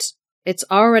gout, it's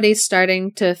already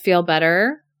starting to feel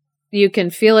better. You can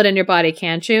feel it in your body,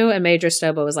 can't you?" And Major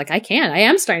Stobo was like, "I can. I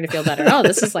am starting to feel better. Oh,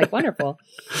 this is like wonderful."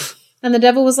 And the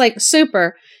devil was like,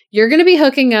 "Super. You're going to be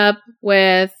hooking up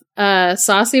with a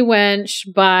saucy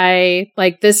wench by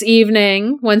like this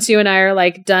evening. Once you and I are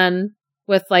like done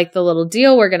with like the little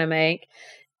deal we're going to make,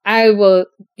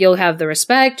 you'll have the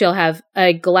respect. You'll have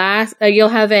a glass, you'll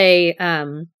have a,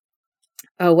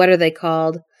 what are they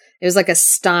called? It was like a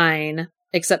stein,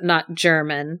 except not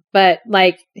German, but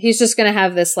like, he's just going to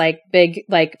have this like big,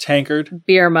 like tankard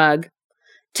beer mug.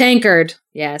 Tankard.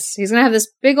 Yes. He's going to have this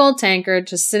big old tankard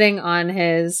just sitting on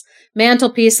his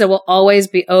mantelpiece that will always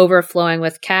be overflowing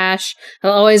with cash.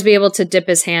 He'll always be able to dip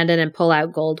his hand in and pull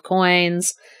out gold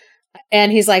coins.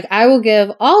 And he's like, "I will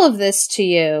give all of this to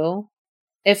you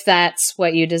if that's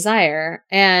what you desire."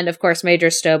 And of course, Major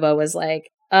Stobo was like,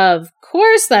 "Of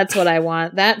course, that's what I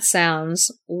want. That sounds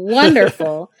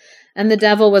wonderful." And the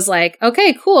devil was like,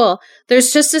 "Okay, cool.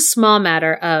 There's just a small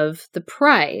matter of the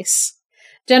price."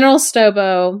 General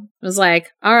Stobo was like,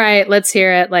 "All right, let's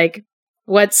hear it. Like,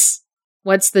 what's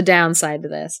the downside to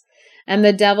this?" And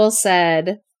the devil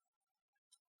said,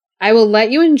 "I will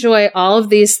let you enjoy all of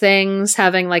these things,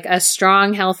 having like a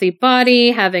strong, healthy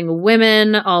body, having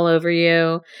women all over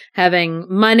you, having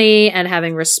money, and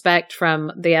having respect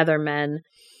from the other men."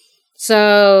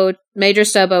 So Major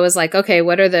Stobo was like, "Okay,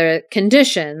 what are the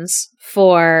conditions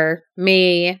for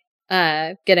me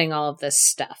getting all of this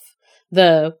stuff?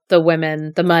 The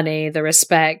women, the money, the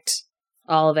respect,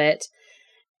 all of it."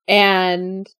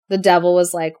 And the devil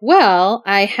was like, "Well,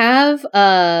 I have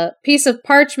a piece of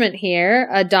parchment here,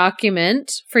 a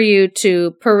document for you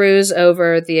to peruse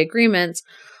over the agreements.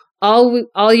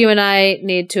 All you and I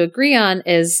need to agree on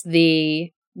is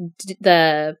the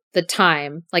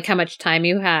time, like how much time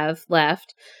you have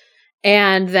left,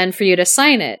 and then for you to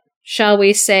sign it. Shall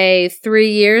we say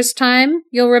 3 years' time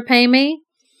you'll repay me?"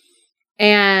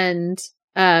 And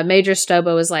Major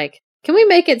Stobo was like, "Can we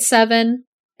make it 7?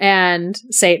 And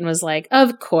Satan was like,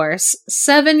 "Of course,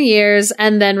 7 years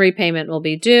and then repayment will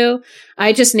be due.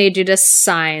 I just need you to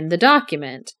sign the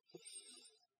document."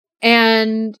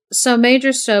 And so Major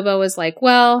Stobo was like,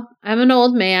 "Well, I'm an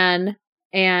old man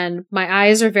and my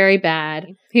eyes are very bad."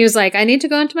 He was like, "I need to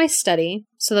go into my study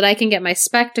so that I can get my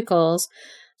spectacles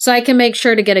so I can make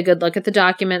sure to get a good look at the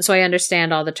document so I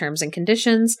understand all the terms and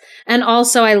conditions. And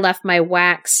also I left my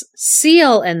wax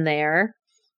seal in there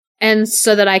and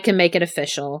so that I can make it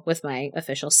official with my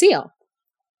official seal.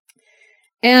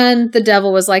 And the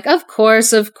devil was like, of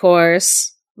course,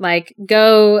 like,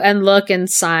 go and look and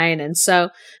sign. And so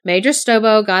Major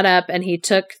Stobo got up and he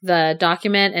took the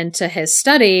document into his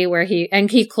study where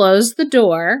he closed the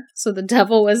door. So the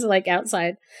devil was like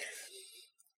outside.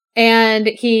 And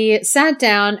he sat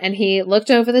down and he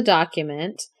looked over the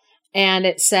document and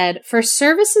it said, for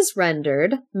services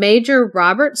rendered, Major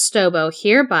Robert Stobo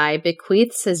hereby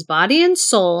bequeaths his body and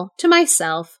soul to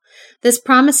myself, this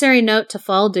promissory note to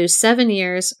fall due 7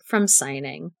 years from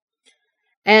signing.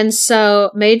 And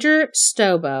so Major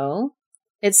Stobo,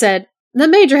 it said, the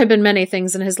Major had been many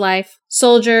things in his life: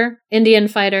 soldier, Indian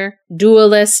fighter,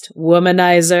 duelist,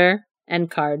 womanizer,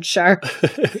 and card sharp.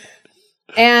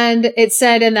 And it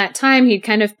said in that time he'd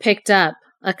kind of picked up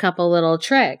a couple little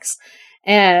tricks.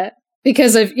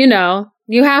 Because of,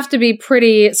 you have to be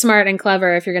pretty smart and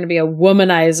clever if you're going to be a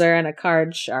womanizer and a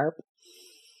card sharp.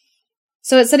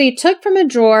 So it said he took from a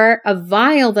drawer a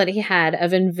vial that he had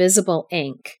of invisible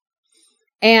ink.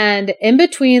 And in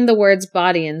between the words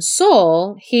body and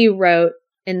soul, he wrote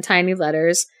in tiny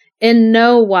letters, in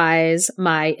no wise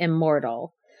my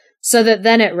immortal. So that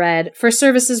then it read, for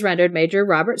services rendered, Major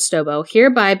Robert Stobo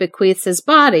hereby bequeaths his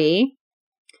body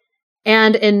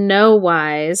and in no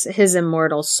wise his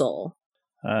immortal soul.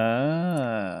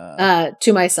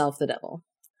 To myself, the devil.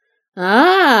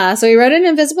 So he wrote in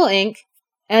invisible ink,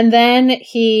 and then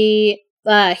he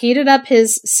heated up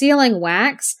his sealing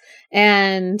wax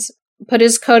and put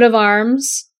his coat of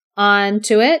arms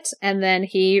onto it, and then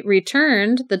he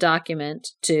returned the document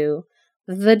to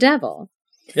the devil.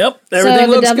 Yep, everything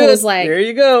looks good. Was like, there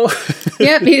you go.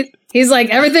 Yep, he's like,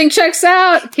 everything checks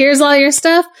out. Here's all your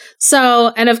stuff. So,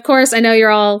 and of course, I know you're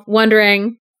all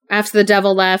wondering, after the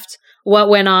devil left, what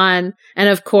went on. And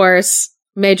of course,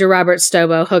 Major Robert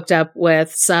Stobo hooked up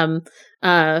with some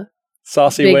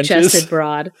saucy big-chested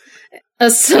broad.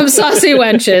 Some saucy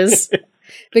wenches.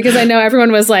 Because I know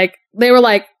everyone was like, they were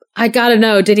like, I gotta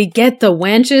know, did he get the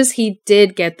wenches? He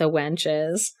did get the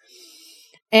wenches.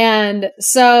 And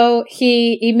so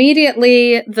he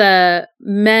immediately, the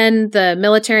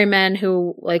military men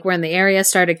who like were in the area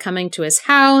started coming to his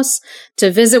house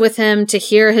to visit with him, to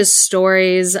hear his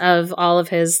stories of all of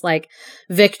his like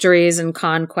victories and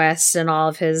conquests and all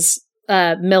of his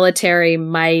military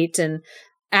might, and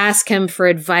ask him for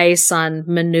advice on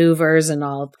maneuvers and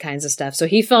all kinds of stuff. So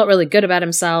he felt really good about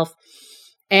himself,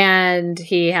 and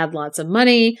he had lots of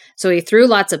money. So he threw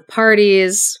lots of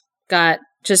parties,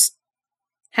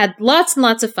 had lots and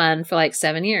lots of fun for like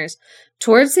 7 years.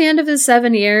 Towards the end of the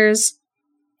 7 years,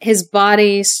 his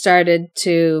body started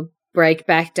to break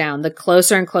back down. The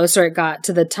closer and closer it got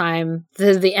to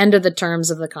the end of the terms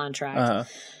of the contract. Uh-huh.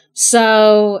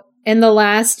 So in the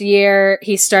last year,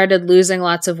 he started losing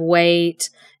lots of weight.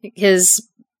 His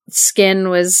skin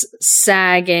was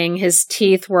sagging. His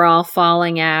teeth were all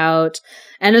falling out.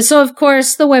 And so, of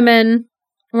course, the women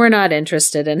were not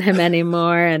interested in him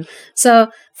anymore. And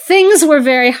so things were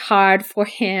very hard for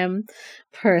him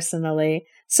personally.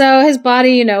 So his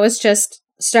body, was just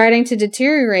starting to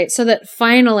deteriorate, so that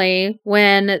finally,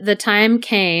 when the time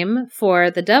came for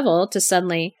the devil to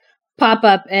suddenly pop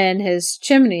up in his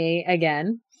chimney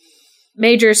again,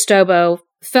 Major Stobo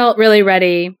felt really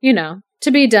ready,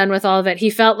 to be done with all of it. He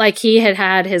felt like he had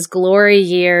had his glory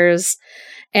years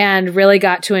and really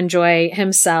got to enjoy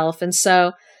himself. And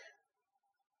so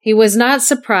he was not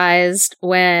surprised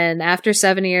when, after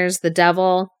 7 years, the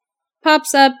devil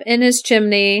pops up in his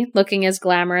chimney looking as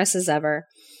glamorous as ever.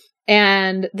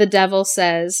 And the devil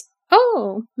says,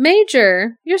 "Oh,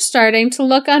 Major, you're starting to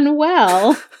look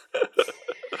unwell."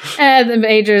 And the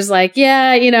Major's like,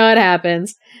 "Yeah, it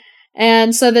happens."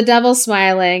 And so the devil,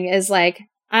 smiling, is like,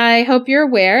 "I hope you're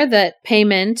aware that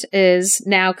payment is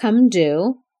now come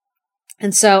due.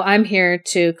 And so I'm here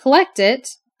to collect it.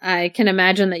 I can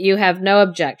imagine that you have no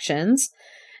objections."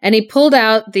 And he pulled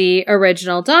out the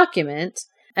original document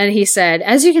and he said,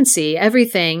 "As you can see,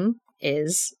 everything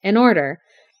is in order."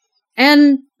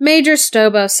 And Major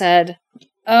Stobo said,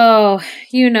 "Oh,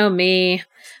 you know me.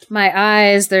 My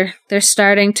eyes, they're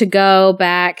starting to go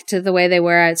back to the way they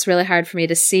were. It's really hard for me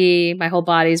to see. My whole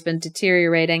body's been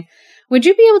deteriorating. Would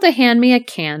you be able to hand me a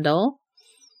candle?"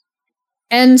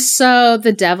 And so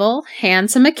the devil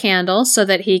hands him a candle so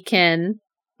that he can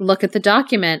look at the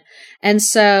document. And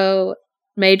so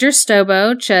Major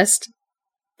Stobo just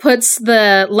puts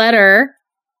the letter,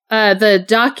 the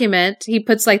document, he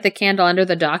puts like the candle under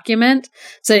the document,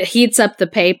 so it heats up the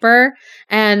paper.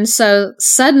 And so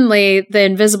suddenly the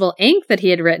invisible ink that he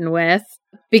had written with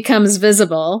becomes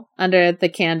visible under the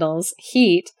candle's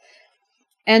heat.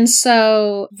 And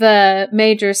so the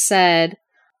Major said,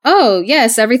 oh,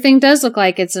 yes, everything does look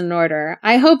like it's in order.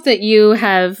 I hope that you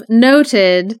have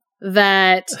noted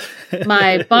that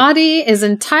my body is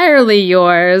entirely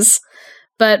yours,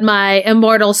 but my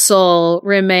immortal soul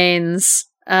remains,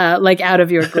 out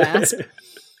of your grasp.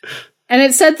 And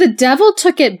it said the devil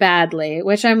took it badly,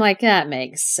 which I'm like, that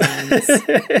makes sense.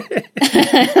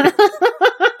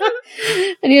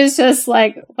 And he was just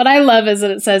like, what I love is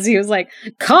that it says he was like,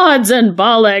 cods and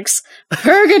bollocks,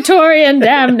 purgatory and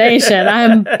damnation.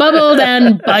 I'm bubbled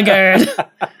and buggered.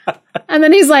 And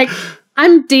then he's like,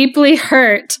 I'm deeply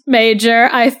hurt, Major.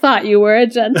 I thought you were a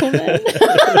gentleman.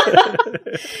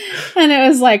 And it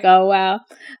was like, oh, wow.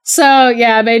 So,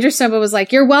 yeah, Major Stobo was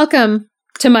like, you're welcome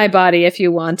to my body if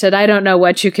you wanted. I don't know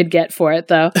what you could get for it,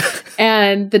 though.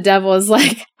 And the devil is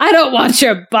like, I don't want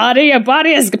your body. Your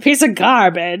body is a piece of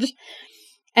garbage.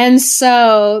 And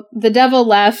so the devil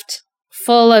left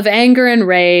full of anger and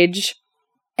rage.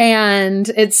 And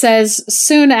it says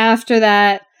soon after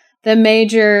that, the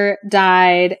major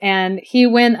died, and he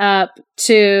went up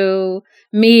to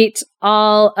meet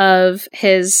all of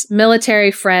his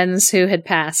military friends who had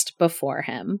passed before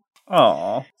him.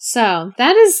 Aww. So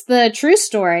that is the true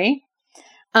story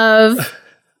of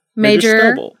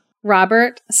Major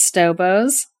Robert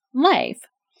Stobo's life.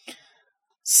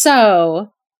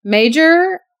 So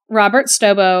Major Robert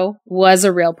Stobo was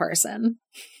a real person.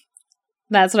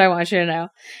 That's what I want you to know.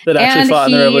 That actually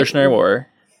fought in the Revolutionary War,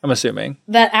 I'm assuming.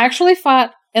 That actually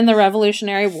fought in the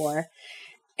Revolutionary War.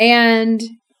 And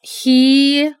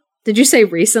he... Did you say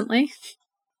recently?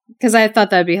 Because I thought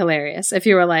that'd be hilarious if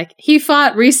you were like, he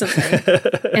fought recently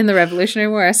in the Revolutionary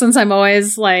War, since I'm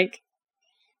always like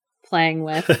playing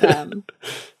with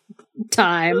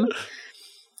time.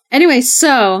 Anyway,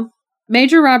 so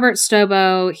Major Robert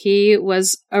Stobo, he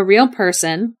was a real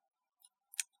person,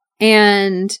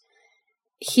 and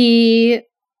he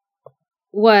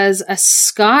was a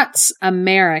Scots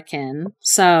American.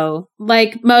 So,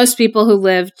 like most people who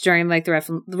lived during like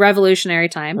the Revolutionary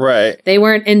time, right? They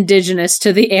weren't indigenous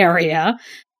to the area,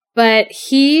 but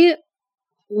he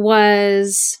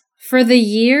was, for the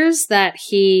years that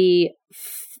he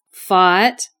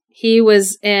fought, he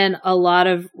was in a lot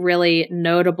of really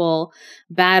notable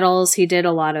battles. He did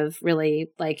a lot of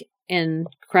really like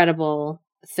incredible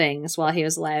things while he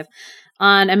was alive.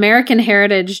 On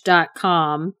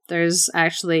AmericanHeritage.com, there's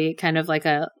actually kind of like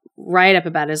a write-up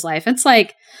about his life. It's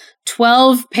like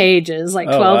 12 pages, like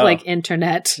 12 like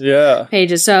internet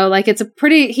pages. So like it's a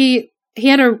pretty, he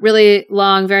had a really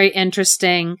long, very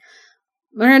interesting,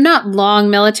 or not long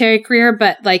military career,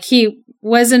 but like he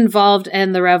was involved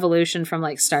in the revolution from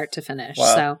like start to finish.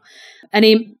 Wow. So, and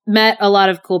he met a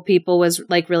lot of cool people, was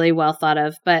like really well thought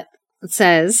of, but it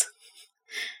says...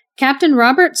 Captain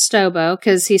Robert Stobo,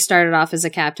 because he started off as a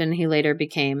captain, he later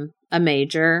became a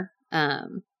major,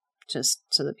 just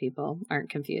so that people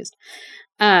aren't confused.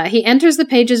 He enters the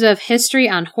pages of history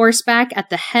on horseback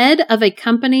at the head of a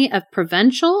company of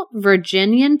provincial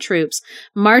Virginian troops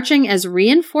marching as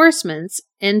reinforcements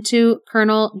into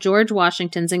Colonel George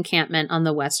Washington's encampment on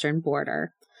the western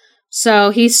border. So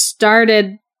he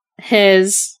started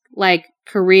his like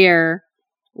career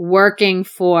working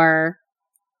for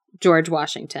George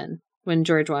Washington when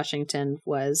George Washington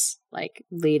was like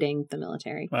leading the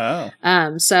military. Wow.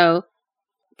 So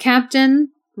Captain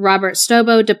Robert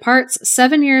Stobo departs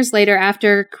 7 years later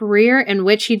after a career in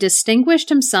which he distinguished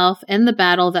himself in the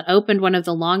battle that opened one of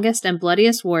the longest and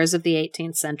bloodiest wars of the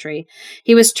 18th century.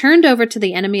 He was turned over to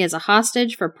the enemy as a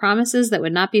hostage for promises that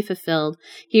would not be fulfilled.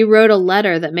 He wrote a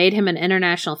letter that made him an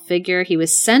international figure. He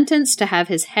was sentenced to have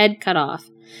his head cut off.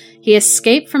 He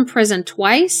escaped from prison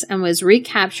twice and was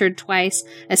recaptured twice,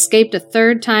 escaped a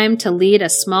third time to lead a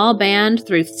small band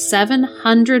through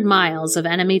 700 miles of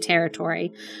enemy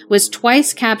territory, was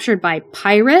twice captured by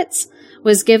pirates,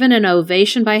 was given an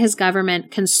ovation by his government,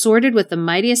 consorted with the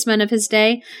mightiest men of his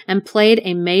day, and played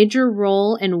a major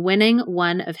role in winning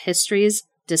one of history's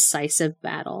decisive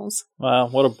battles. Wow,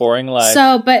 what a boring life.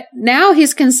 So, but now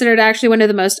he's considered actually one of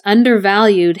the most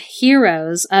undervalued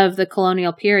heroes of the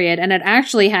colonial period, and it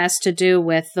actually has to do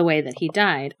with the way that he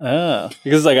died. Oh,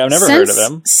 because like I've never heard of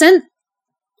him.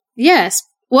 Yes.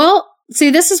 Well,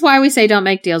 see, this is why we say don't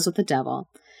make deals with the devil.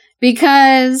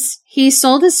 Because he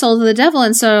sold his soul to the devil,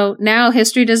 and so now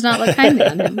history does not look kindly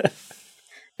on him.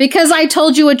 Because I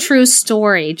told you a true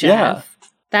story, Geoff. Yeah.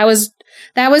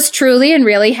 That was truly and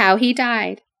really how he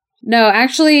died. No,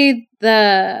 actually,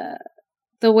 the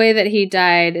way that he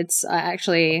died, it's a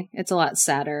lot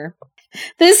sadder.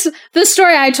 The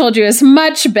story I told you is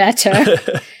much better.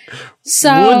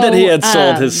 So would that he had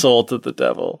sold his soul to the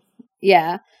devil.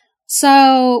 Yeah.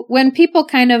 So when people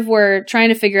kind of were trying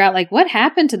to figure out like what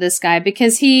happened to this guy,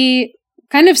 because he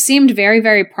kind of seemed very,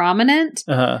 very prominent.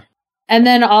 Uh-huh. And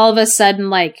then all of a sudden,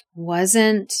 like,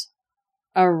 wasn't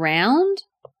around.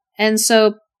 And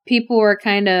so people were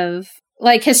kind of,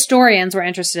 like, historians were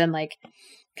interested in, like,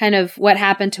 kind of what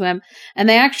happened to him. And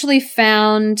they actually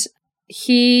found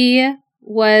he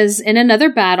was in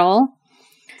another battle.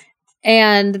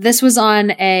 And this was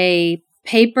on a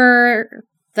paper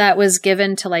that was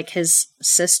given to, like, his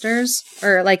sisters.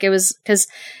 Or, like, it was, because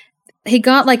he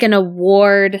got, like, an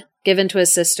award given to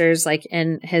his sisters, like,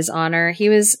 in his honor. He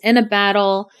was in a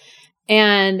battle,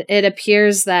 and it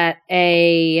appears that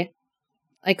a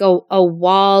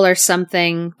wall or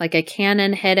something, like a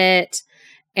cannon hit it,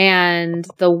 and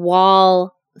the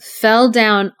wall fell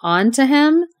down onto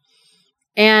him,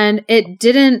 and it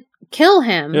didn't kill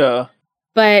him. Yeah.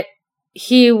 But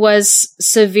he was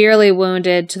severely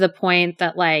wounded to the point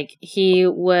that, like, he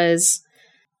was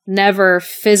never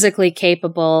physically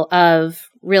capable of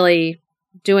really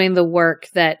doing the work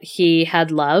that he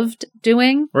had loved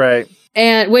doing. Right.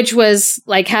 And which was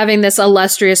like having this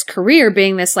illustrious career,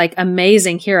 being this like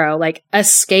amazing hero, like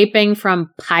escaping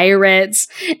from pirates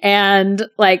and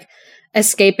like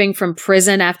escaping from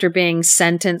prison after being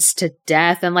sentenced to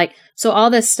death. And like, so all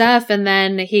this stuff. And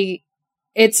then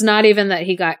it's not even that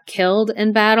he got killed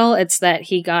in battle. It's that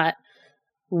he got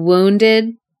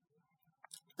wounded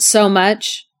so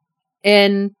much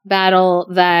in battle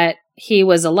that he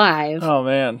was alive. Oh,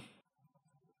 man.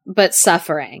 But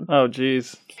suffering. Oh,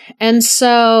 geez. And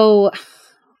so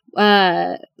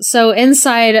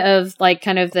inside of like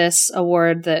kind of this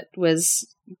award that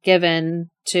was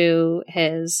given to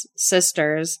his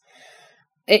sisters,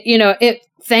 it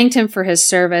thanked him for his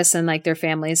service and like their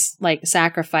family's like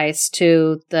sacrifice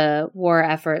to the war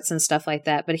efforts and stuff like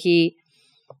that. But he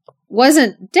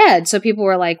wasn't dead. So people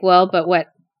were like, well, but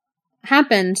what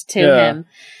happened to him?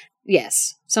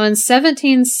 Yes. So in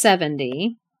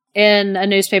 1770, in a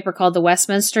newspaper called the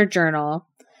Westminster Journal,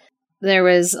 there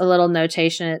was a little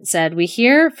notation. It said, "We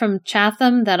hear from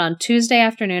Chatham that on Tuesday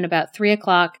afternoon about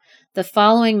 3:00, the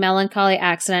following melancholy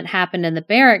accident happened in the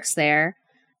barracks there.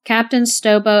 Captain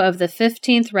Stobo of the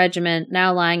 15th Regiment,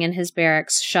 now lying in his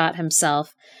barracks, shot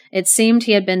himself. It seemed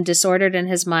he had been disordered in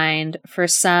his mind for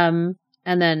some,"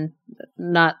 and then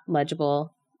not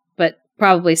legible, but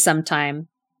probably some time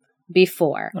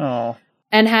before. Oh.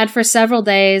 "And had for several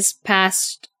days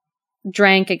past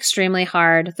drank extremely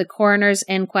hard. The coroner's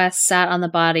inquest sat on the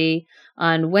body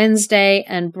on Wednesday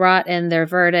and brought in their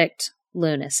verdict,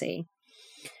 lunacy."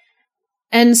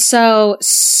 And so,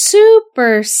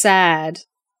 super sad,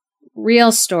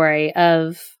 real story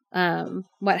of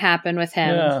what happened with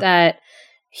him. Yeah. That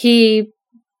he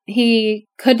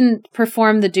couldn't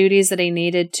perform the duties that he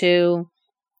needed to.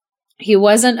 He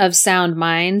wasn't of sound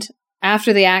mind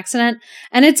after the accident.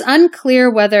 And it's unclear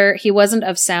whether he wasn't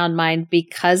of sound mind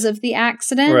because of the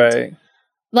accident. Right.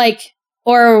 Like,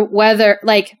 or whether,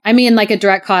 like, I mean, like a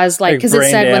direct cause, like, because it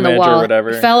said when the wall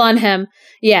fell on him.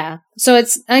 Yeah. So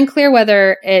it's unclear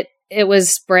whether it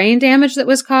was brain damage that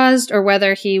was caused or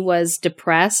whether he was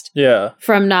depressed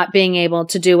from not being able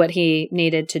to do what he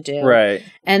needed to do. Right.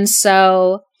 And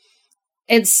so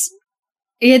it's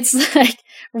like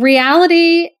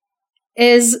reality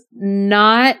is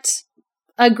not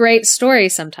a great story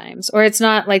sometimes, or it's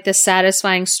not like the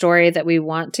satisfying story that we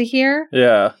want to hear.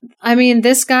 Yeah. I mean,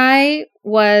 this guy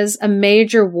was a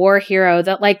major war hero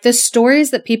that like the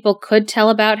stories that people could tell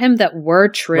about him that were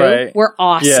true were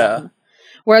awesome. Yeah.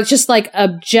 Where it's just like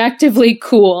objectively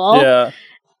cool. Yeah.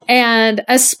 And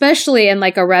especially in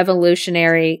like a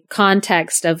revolutionary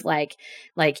context of like,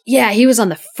 yeah, he was on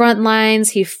the front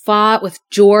lines. He fought with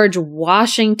George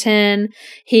Washington.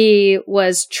 He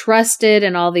was trusted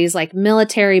in all these like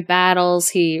military battles.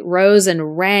 He rose in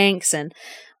ranks and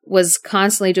was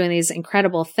constantly doing these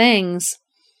incredible things.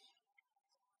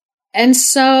 And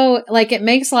so like, it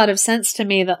makes a lot of sense to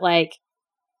me that like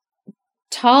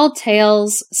tall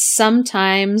tales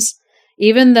sometimes,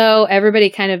 even though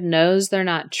everybody kind of knows they're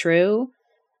not true,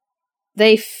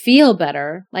 they feel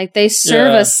better. Like they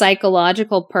serve a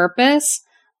psychological purpose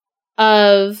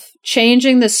of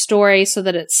changing the story so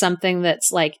that it's something that's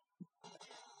like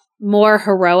more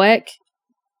heroic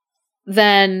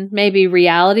than maybe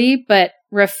reality, but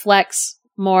reflects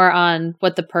more on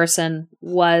what the person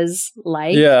was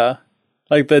like. Yeah.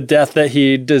 Like the death that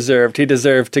he deserved. He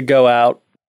deserved to go out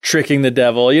tricking the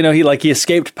devil. You know, he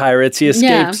escaped pirates. He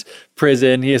escaped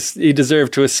prison. He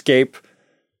deserved to escape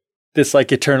this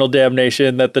like eternal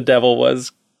damnation that the devil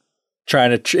was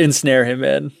trying to ensnare him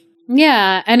in.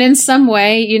 Yeah. And in some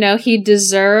way, you know, he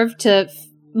deserved to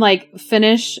like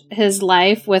finish his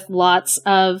life with lots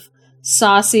of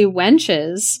saucy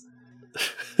wenches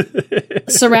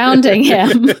surrounding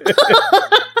him.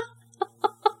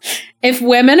 If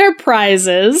women are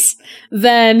prizes,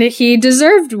 then he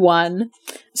deserved one.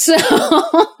 So,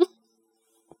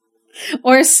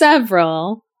 or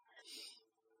several.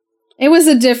 It was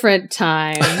a different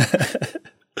time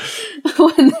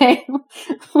when they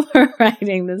were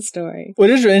writing the story.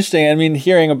 What is interesting, I mean,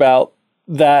 hearing about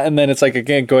that, and then it's like,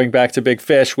 again, going back to Big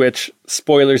Fish, which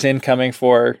spoilers incoming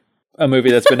for a movie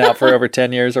that's been out for over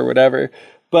 10 years or whatever.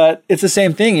 But it's the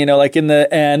same thing, you know, like in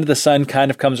the end, the son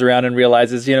kind of comes around and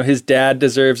realizes, you know, his dad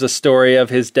deserves a story of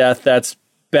his death that's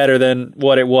better than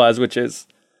what it was, which is,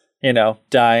 you know,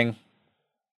 dying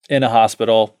in a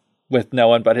hospital with no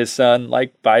one but his son,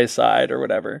 like by his side or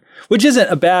whatever, which isn't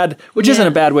a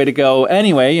bad way to go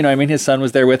anyway. You know, I mean, his son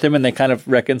was there with him and they kind of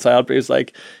reconciled, but he was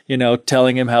like, you know,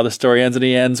 telling him how the story ends, and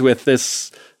he ends with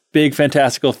this big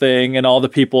fantastical thing, and all the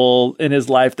people in his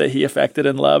life that he affected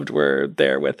and loved were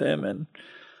there with him. And,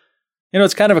 you know,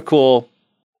 it's kind of a cool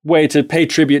way to pay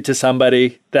tribute to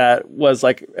somebody that was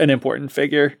like an important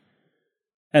figure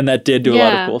and that did do a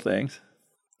lot of cool things.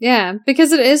 Yeah,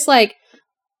 because it is like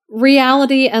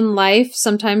reality and life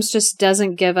sometimes just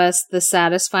doesn't give us the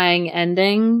satisfying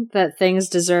ending that things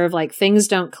deserve. Like things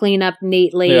don't clean up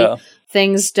neatly. Yeah.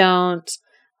 Things don't,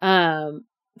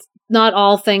 not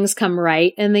all things come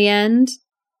right in the end.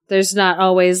 There's not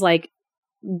always like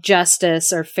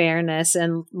justice or fairness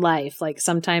in life. Like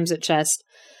sometimes it just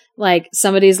like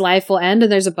somebody's life will end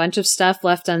and there's a bunch of stuff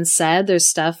left unsaid. There's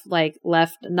stuff like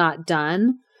left not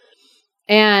done.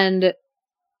 And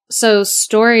so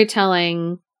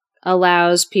storytelling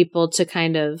allows people to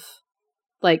kind of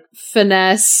like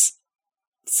finesse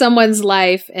someone's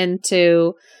life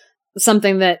into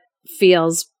something that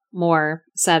feels more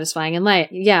satisfying and like,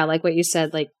 yeah, like what you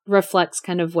said, like reflects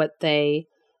kind of what they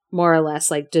more or less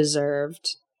like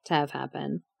deserved to have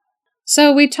happen.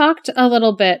 So we talked a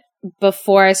little bit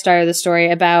before I started the story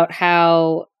about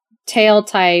how tale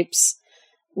types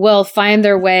will find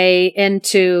their way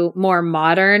into more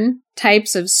modern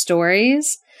types of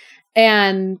stories.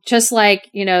 And just like,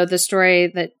 you know, the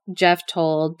story that Geoff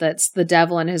told, that's the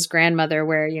devil and his grandmother,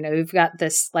 where, you know, we've got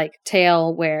this like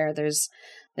tale where there's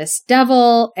this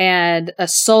devil and a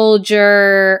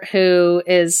soldier who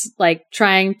is like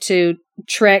trying to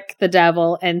trick the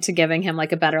devil into giving him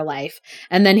like a better life.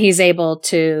 And then he's able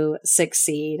to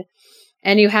succeed.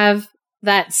 And you have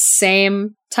that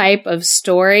same type of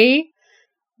story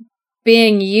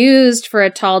being used for a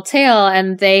tall tale,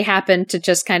 and they happen to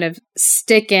just kind of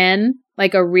stick in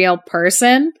like a real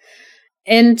person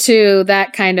into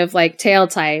that kind of like tale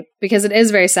type, because it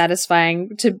is very satisfying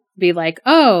to be like,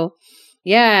 oh,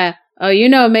 yeah, oh, you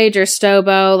know, Major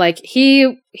Stobo, like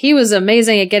he was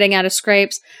amazing at getting out of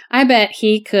scrapes. I bet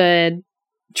he could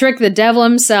trick the devil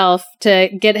himself to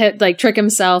get him, like trick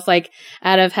himself like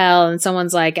out of hell. And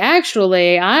someone's like,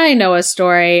 actually, I know a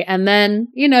story. And then,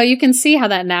 you know, you can see how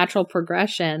that natural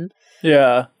progression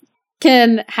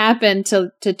can happen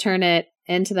to turn it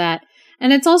into that.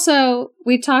 And it's also,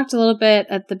 we talked a little bit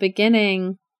at the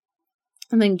beginning,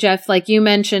 I think, Geoff, like you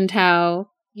mentioned how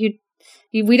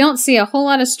we don't see a whole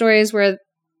lot of stories where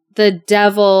the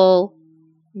devil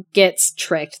gets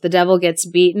tricked, the devil gets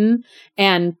beaten,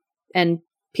 and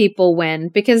people win.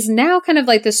 Because now kind of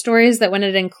like the stories that when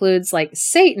it includes like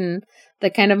Satan, the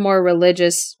kind of more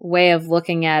religious way of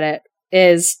looking at it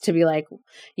is to be like,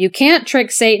 you can't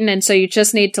trick Satan, and so you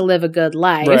just need to live a good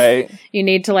life. Right. You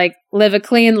need to like live a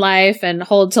clean life and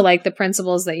hold to like the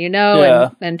principles that you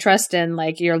know and trust in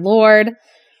like your Lord.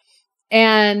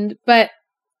 But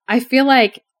I feel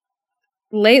like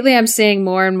lately I'm seeing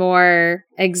more and more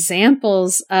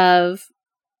examples of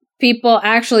people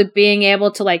actually being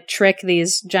able to like trick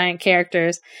these giant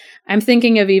characters. I'm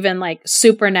thinking of even like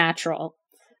Supernatural.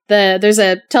 There's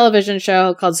a television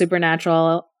show called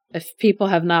Supernatural. If people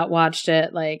have not watched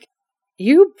it, like,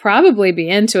 you'd probably be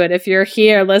into it if you're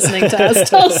here listening to us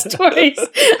tell stories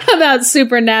about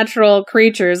supernatural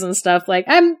creatures and stuff. Like,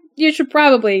 you should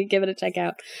probably give it a check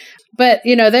out. But,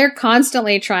 you know, they're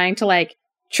constantly trying to like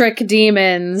trick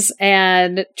demons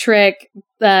and trick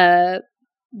the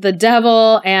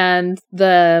devil and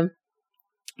the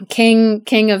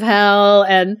king of hell,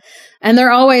 and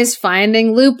they're always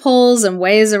finding loopholes and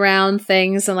ways around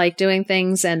things and like doing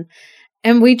things, and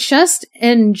we just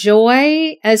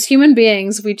enjoy, as human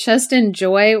beings, we just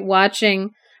enjoy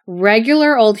watching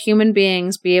regular old human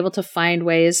beings be able to find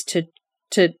ways to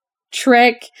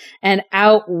trick and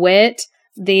outwit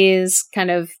these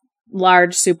kind of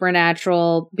large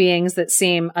supernatural beings that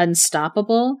seem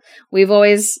unstoppable. We've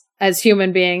always, as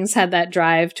human beings, had that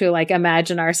drive to like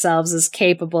imagine ourselves as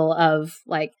capable of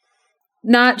like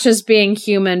not just being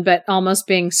human, but almost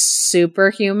being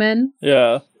superhuman.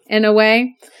 Yeah. In a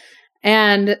way.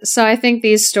 And so I think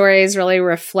these stories really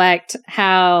reflect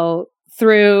how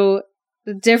through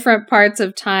different parts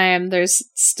of time, there's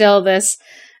still this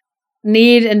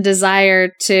need and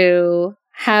desire to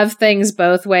have things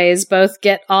both ways, both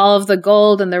get all of the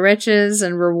gold and the riches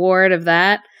and reward of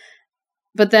that,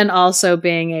 but then also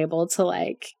being able to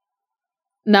like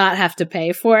not have to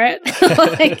pay for it.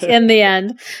 Like in the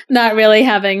end, not really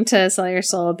having to sell your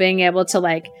soul, being able to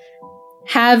like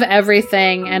have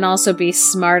everything and also be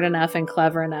smart enough and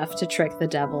clever enough to trick the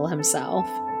devil himself.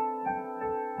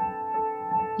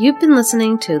 You've been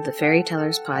listening to the Fairy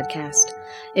Tellers podcast.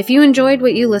 If you enjoyed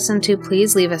what you listened to,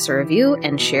 please leave us a review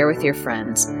and share with your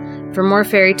friends. For more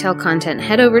fairy tale content,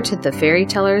 head over to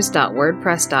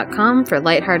thefairytellers.wordpress.com for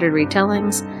lighthearted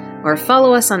retellings, or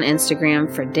follow us on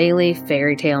Instagram for daily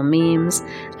fairy tale memes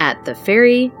at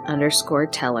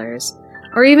 @thefairy_tellers,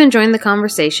 or even join the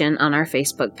conversation on our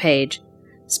Facebook page.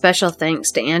 Special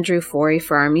thanks to Andrew Forey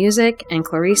for our music and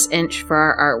Clarice Inch for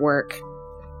our artwork.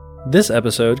 This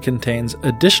episode contains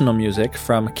additional music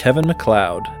from Kevin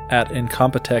MacLeod at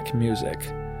Incompetech Music.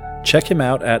 Check him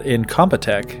out at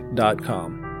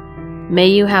incompetech.com. May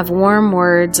you have warm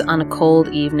words on a cold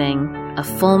evening, a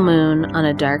full moon on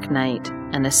a dark night,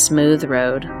 and a smooth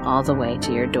road all the way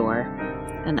to your door.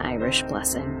 An Irish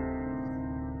blessing.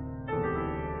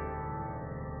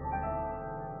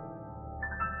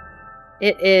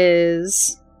 It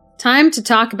is time to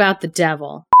talk about the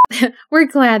devil. We're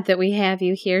glad that we have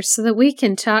you here so that we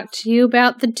can talk to you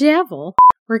about the devil.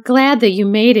 We're glad that you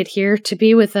made it here to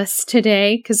be with us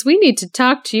today because we need to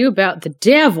talk to you about the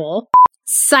devil.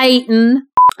 Satan.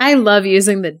 I love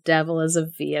using the devil as a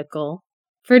vehicle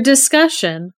for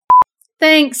discussion.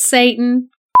 Thanks, Satan.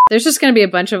 There's just going to be a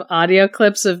bunch of audio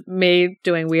clips of me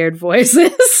doing weird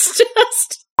voices.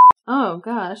 Just. Oh,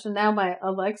 gosh. And now my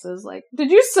Alexa's like,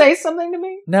 did you say something to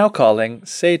me? Now calling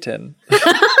Satan.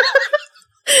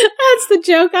 That's the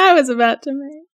joke I was about to make.